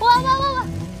拿开。哇！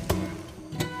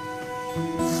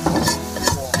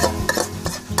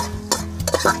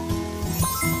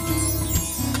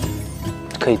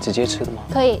可以直接吃的吗？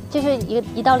可以，这是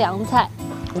一道凉菜。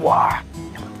哇！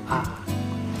啊，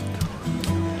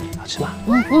好吃吗？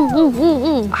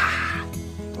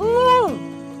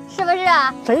是不是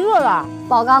啊？谁做的？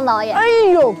宝刚导演。哎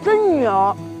呦，真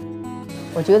牛！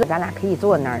我觉得咱俩可以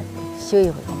坐那儿休一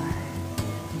会儿，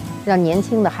让年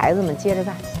轻的孩子们接着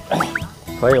干。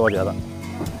可以，我觉得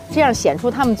这样显出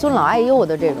他们尊老爱幼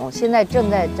的这种，现在正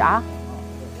在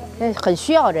很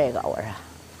需要这个，我说。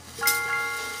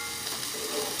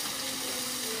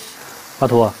阿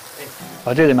图，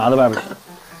把这个拿到外边去，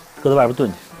搁在外边炖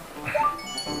去。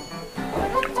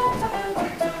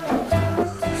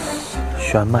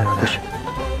悬慢有点悬。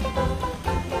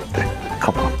对，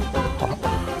好不好？好了，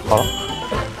好了。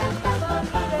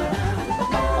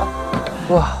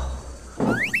哇！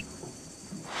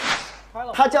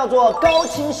它叫做高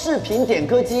清视频点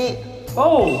歌机。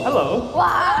哦 ，Hello。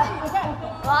哇！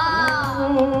哇！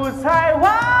五彩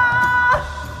花。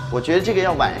我觉得这个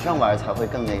要晚上玩才会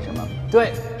更那什么。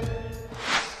对。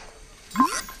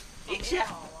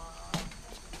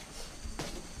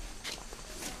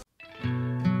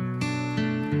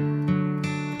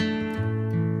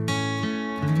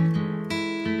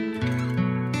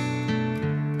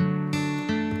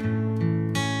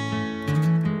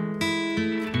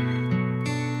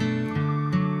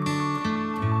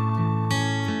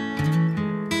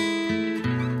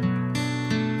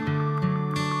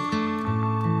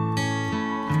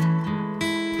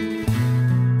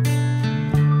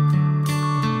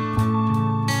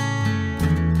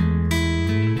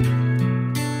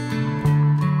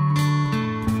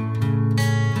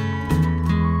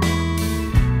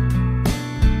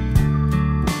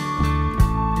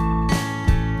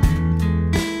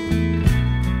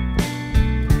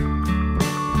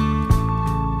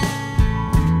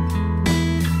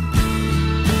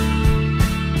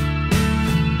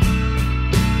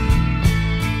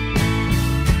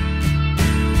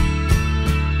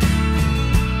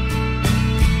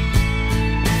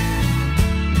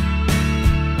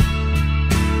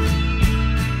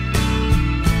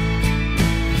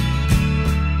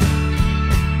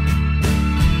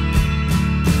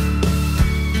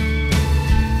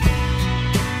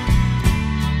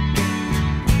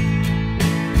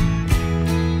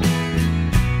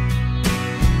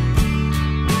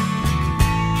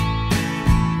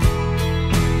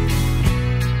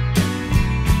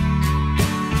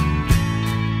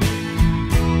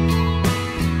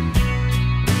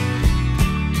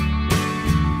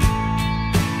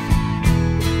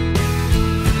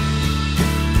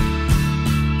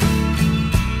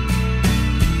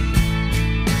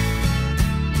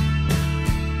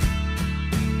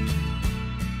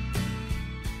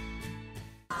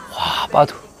巴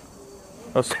图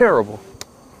 ，That's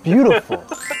terrible。Beautiful，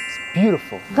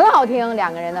 beautiful， 很好听，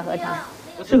两个人的合唱。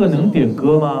这个能点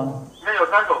歌吗？里面有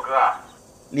3首歌啊。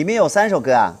里面有3首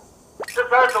歌啊。这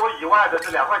3首以外的是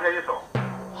2块钱1首。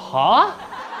好。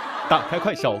打开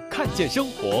快手，看见生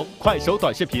活，快手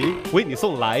短视频为你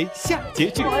送来下节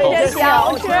剧透。推着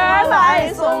小车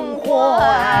来送货。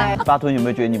巴图，有没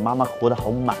有觉得你妈妈活得好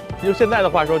满？用现在的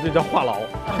话说，就叫话痨。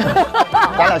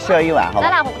咱俩share一碗，好吧？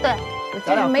咱俩对。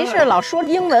没事老说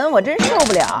英文，我真受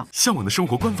不了。向往的生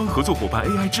活官方合作伙伴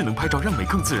AI 智能拍照，让美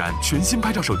更自然。全新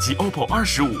拍照手机 OPPO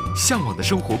 25。向往的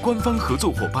生活官方合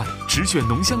作伙伴，只选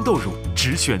浓香豆乳，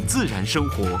只选自然生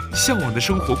活。向往的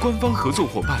生活官方合作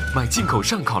伙伴，买进口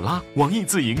上考拉，网易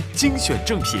自营精选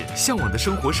正品。向往的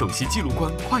生活首席记录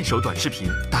官，快手短视频，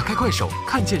打开快手，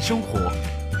看见生活。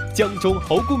江中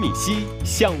猴骨米稀，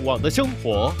向往的生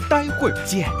活，待会儿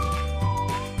见。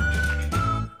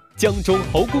江中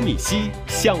猴骨米稀，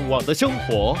向往的生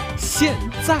活，现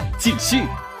在继续。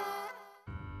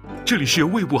这里是由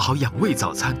胃不好养胃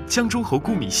早餐江中猴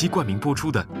骨米稀冠名播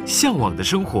出的《向往的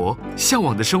生活》，向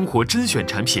往的生活甄选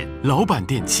产品，老板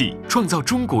电器创造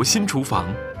中国新厨房。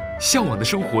向往的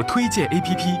生活推荐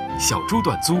APP， 小猪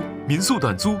短租，民宿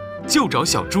短租就找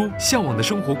小猪。向往的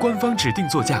生活官方指定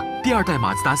座驾，第2代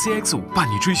马自达 CX-5，伴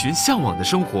你追寻向往的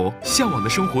生活。向往的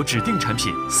生活指定产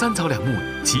品，3草2木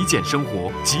极简生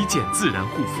活，极简自然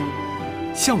护肤。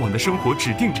向往的生活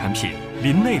指定产品，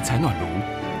林内采暖炉。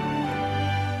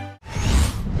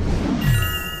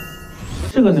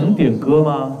这个能点歌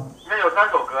吗？里面有3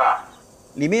首歌啊。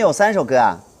里面有3首歌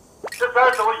啊。这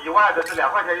3首以外的是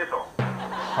2块钱1首。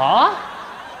啊，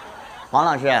黄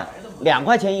老师，2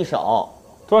块钱1首，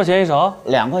多少钱1首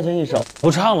？2块钱1首，不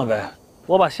唱了呗，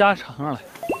我把虾盛上来。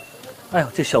哎呦，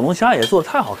这小龙虾也做的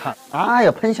太好看。哎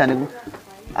呀，喷起来那个，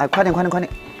哎，快点，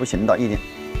不行的，一点。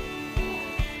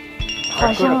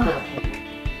好香啊！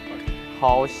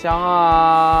好香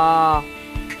啊！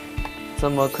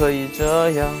怎么可以这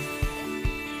样？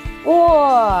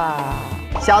哇，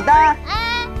小丹，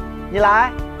你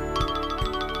来。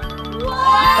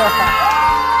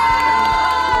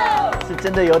是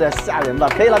真的有点吓人吧？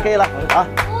可以了啊，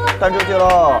端出去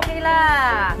喽。可以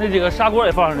啦。那几个砂锅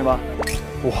也放上去吧。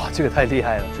哇，这个太厉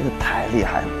害了，这个太厉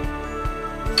害了。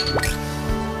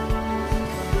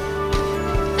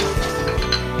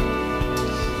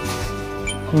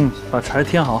把柴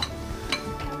添好。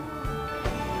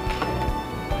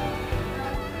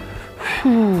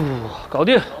搞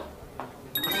定。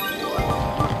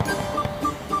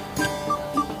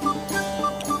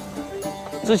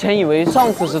之前以为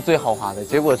上次是最豪华的，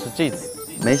结果是这次，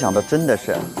没想到真的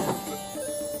是。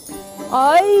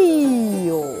哎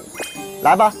呦，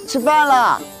来吧，吃饭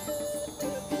了。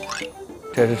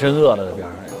这是真饿了的边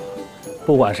上，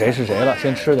不管谁是谁了，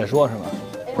先吃再说，是吧？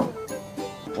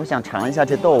我想尝一下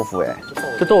这豆腐，哎，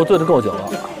这豆腐炖得够久了，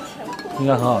应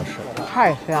该很好吃。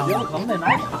太香了。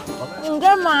你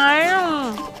干嘛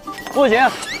呀？不行。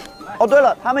哦，对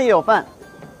了，他们也有饭。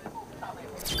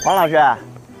黄老师。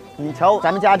你瞧，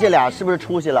咱们家这俩是不是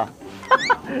出息了？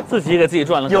自己给自己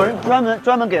赚了。有人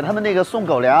专门给他们那个送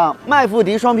狗粮，麦富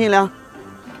迪双拼粮。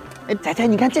哎，仔仔，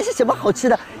你看这是什么好吃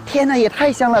的？天哪，也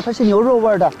太香了！它是牛肉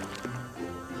味的。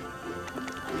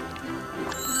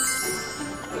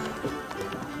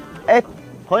哎，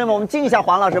朋友们，我们敬一下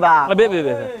黄老师吧。啊，别！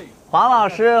黄老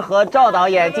师和赵导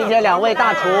演今天2位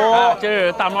大厨，这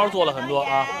是大猫做了很多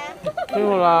啊。辛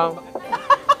苦了。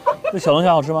这小龙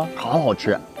虾好吃吗？好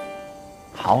吃。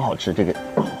好好吃这个，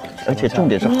而且重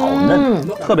点是好嫩，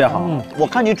特别好。我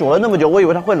看你煮了那么久，我以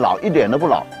为它会老，一点都不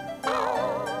老。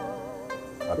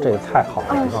这个太好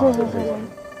了。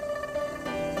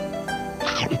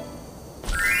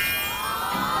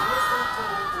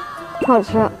是。好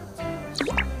吃。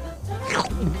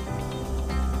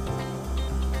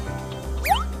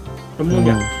什么东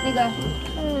西？那个，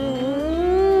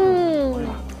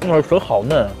那水好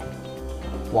嫩。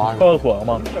哇，烧的火了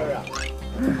吗？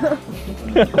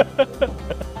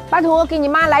巴图，给你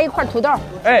妈来1块土豆。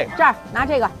哎，这儿拿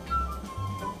这个，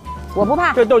我不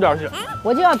怕。这豆角是，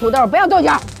我就要土豆，不要豆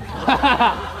角。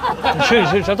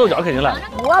你吃豆角肯定来。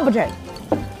我不吃。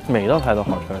每道菜都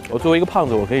好吃。我作为一个胖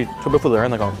子，我可以特别负责任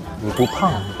的告诉你，你不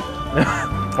胖，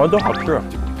我都好吃。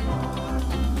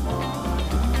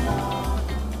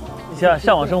像《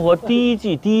向往生活》第1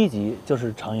季第1集就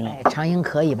是常英。常英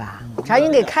可以吧？常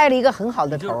英给开了一个很好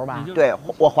的头吧？对，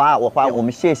我华，我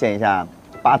们谢谢一下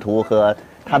巴图和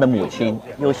他的母亲，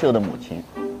优秀的母亲，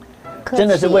真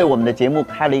的是为我们的节目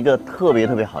开了一个特别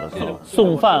好的头。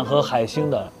宋范和海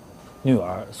星的女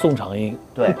儿宋常英，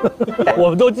对，我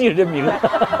们都记着这名字。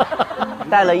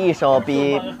带了一首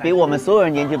比我们所有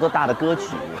人年纪都大的歌曲。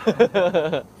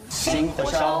心火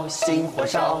烧，心火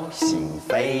烧，心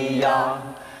飞扬，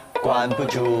关不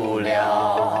住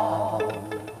了。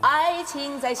爱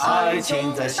情在心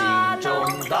中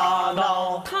大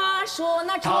闹，他说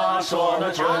那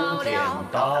春天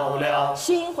到了，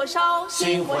心火烧，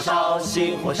心火烧，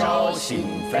心火烧，心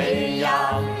飞扬，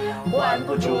关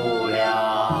不住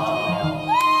了。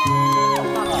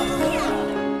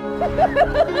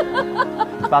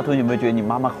巴图有没有觉得你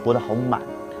妈妈活得好满？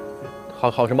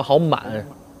好什么好满？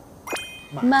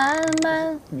慢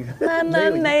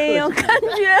慢没有感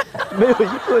觉，没有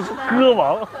一个是歌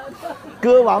王，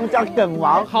歌王加梗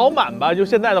王，好满吧？就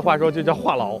现在的话说，就叫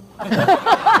话痨。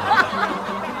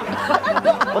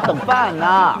我等饭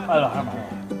呢。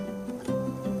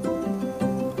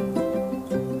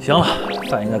行了，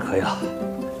饭应该可以了。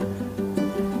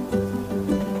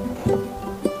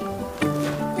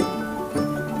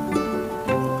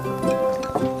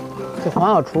这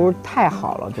黄小厨太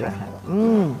好了，这个孩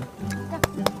子，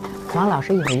黄老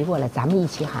师一会儿一过来，咱们一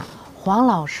起喊黄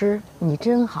老师，你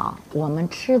真好，我们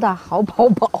吃的好饱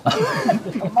饱。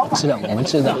是的，我们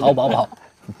吃的好饱饱。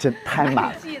真太满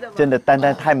了，真的丹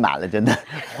丹太满了，真的，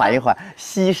缓一缓，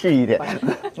稀释一点，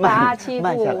拔起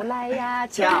步来呀，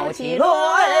翘起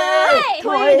锣哎，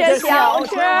推着小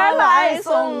车来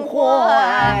送货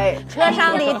哎，车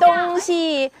上的东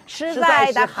西实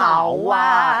在的好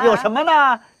啊。有什么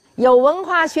呢？有文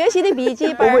化学习的笔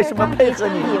记本，我为什么配合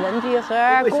你？的文具盒，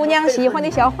姑娘喜欢的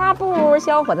小花布，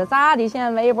小伙子扎的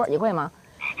线围脖，你会吗？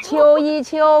秋衣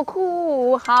秋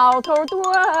裤好头多，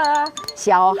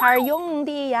小孩用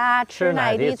的呀，吃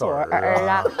奶的嘴儿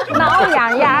啊，挠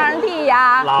痒痒的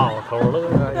呀，老头乐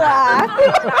呀，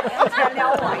见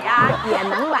了我呀也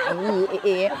能满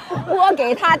意，我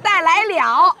给他带来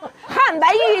了汉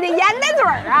白玉的烟袋嘴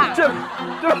儿啊，这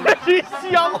是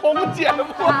香红节目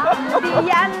的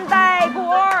烟袋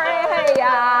锅哎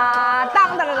呀，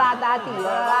当当啦哒滴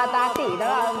啦哒滴当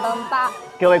当哒。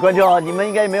各位观众，你们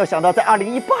应该也没有想到，在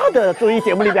2018的综艺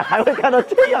节目里面还会看到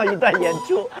这样一段演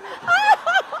出，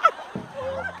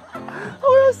我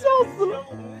要笑死了，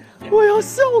我要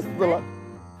笑死了。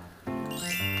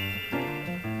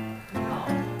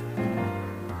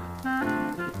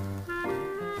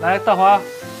来，大华，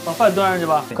把饭端上去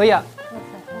吧。可以啊。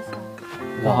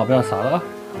拿好，不要洒了啊！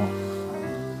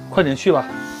快点去吧。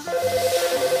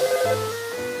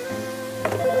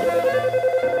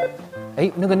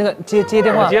哎，那个接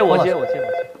电话，我接。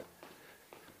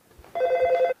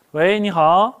喂，你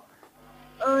好。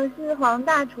是黄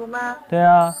大厨吗？对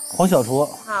啊，黄小厨。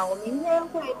好，我明天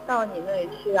会到你那里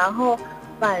去，然后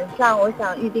晚上我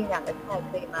想预定2个菜，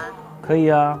可以吗？可以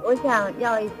啊。我想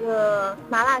要一个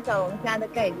麻辣小龙虾的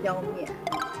盖浇面。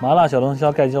麻辣小龙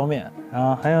虾盖浇面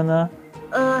啊，还有呢？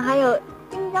还有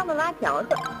新疆的拉条子。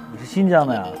你是新疆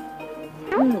的呀？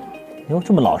哟，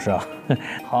这么老实啊。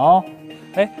好，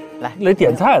哎，来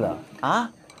点菜的啊？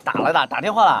打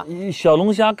电话了。小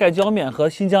龙虾盖浇面和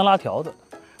新疆拉条子。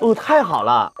哦，太好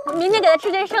了！明天给他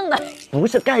吃这剩的。不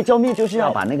是盖浇面，就是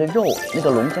要把那个肉，那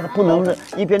个龙虾，它不能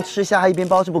一边吃虾一边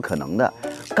包，是不可能的。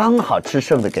刚好吃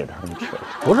剩的给他们吃。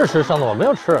不是吃剩的，我没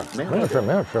有吃，没有吃。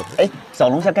哎，小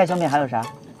龙虾盖浇面还有啥？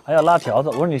还有拉条子。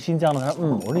我说你新疆的，他说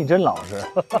我说你真老实。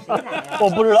我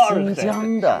不知道是新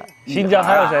疆的，新疆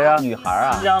还有谁呀？女孩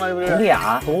啊，新疆的不是佟丽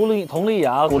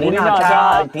娅、古力娜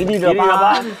扎、迪丽热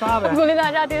巴，古力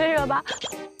娜扎、迪丽热巴。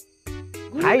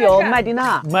还有麦迪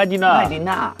娜，麦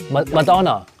当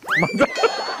娜，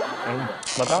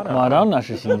马当娜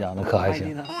是新疆的，可还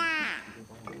行。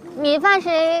米饭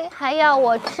谁还要？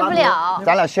我吃不了。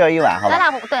咱俩share一碗，好吧？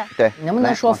咱俩对，能不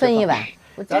能说分一碗？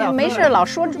我这没事老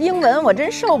说英文，我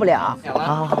真受不了。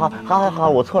好，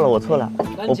我错了，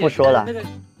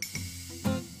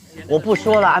我不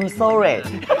说了，I'm sorry。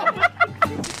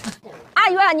阿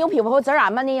元牛皮肤自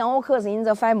然嘛，你让我可是你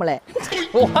这反不来。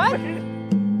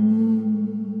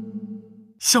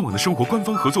向往的生活官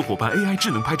方合作伙伴 AI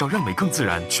智能拍照让美更自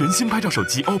然，全新拍照手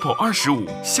机 OPPO R15。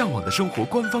向往的生活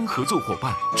官方合作伙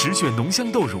伴，只选浓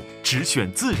香豆乳，只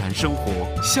选自然生活。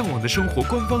向往的生活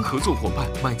官方合作伙伴，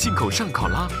买进口上考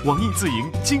拉，网易自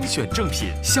营精选正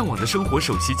品。向往的生活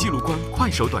首席纪录官，快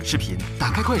手短视频，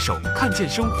打开快手，看见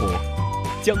生活。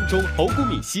江州猴谷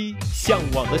米西，向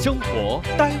往的生活，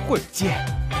待会儿见。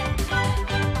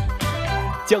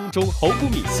江州猴谷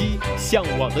米西，向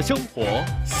往的生活，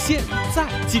现在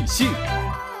继续。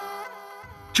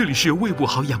这里是由胃不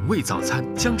好养胃早餐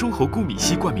江州猴谷米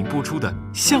西冠名播出的《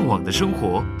向往的生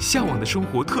活》，向往的生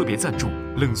活特别赞助，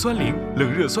冷酸灵，冷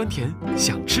热酸甜，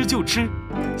想吃就吃。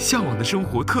向往的生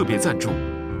活特别赞助，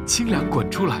清凉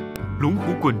滚出来，龙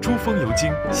湖滚珠风油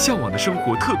精，向往的生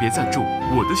活特别赞助，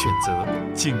我的选择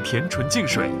景甜纯净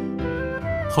水。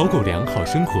好狗粮，好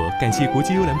生活。感谢国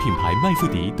际优良品牌麦麸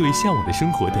迪对向往的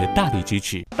生活的大力支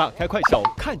持。打开快手，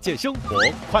看见生活，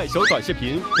快手短视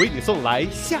频为你送来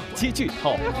下期剧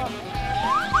透。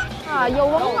啊，有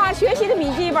文化学习的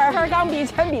笔记本、和钢笔、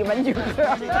铅笔、文具盒。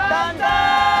丹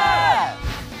丹，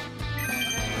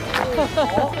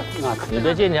你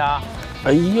别进去啊！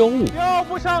哎呦，要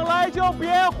不上来就别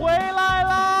回来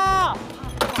啦！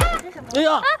哎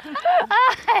呀，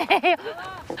哎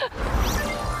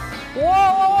呦！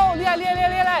哇，厉害厉害厉害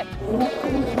厉害！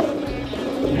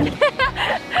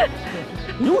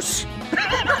よし。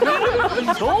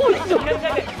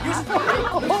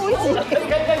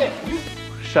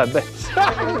扇贝。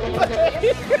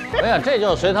哎呀，这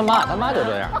就是随他妈就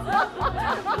这样。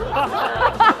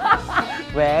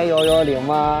喂，有灵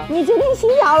吗？你决定洗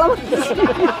脚了吗？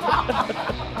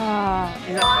啊！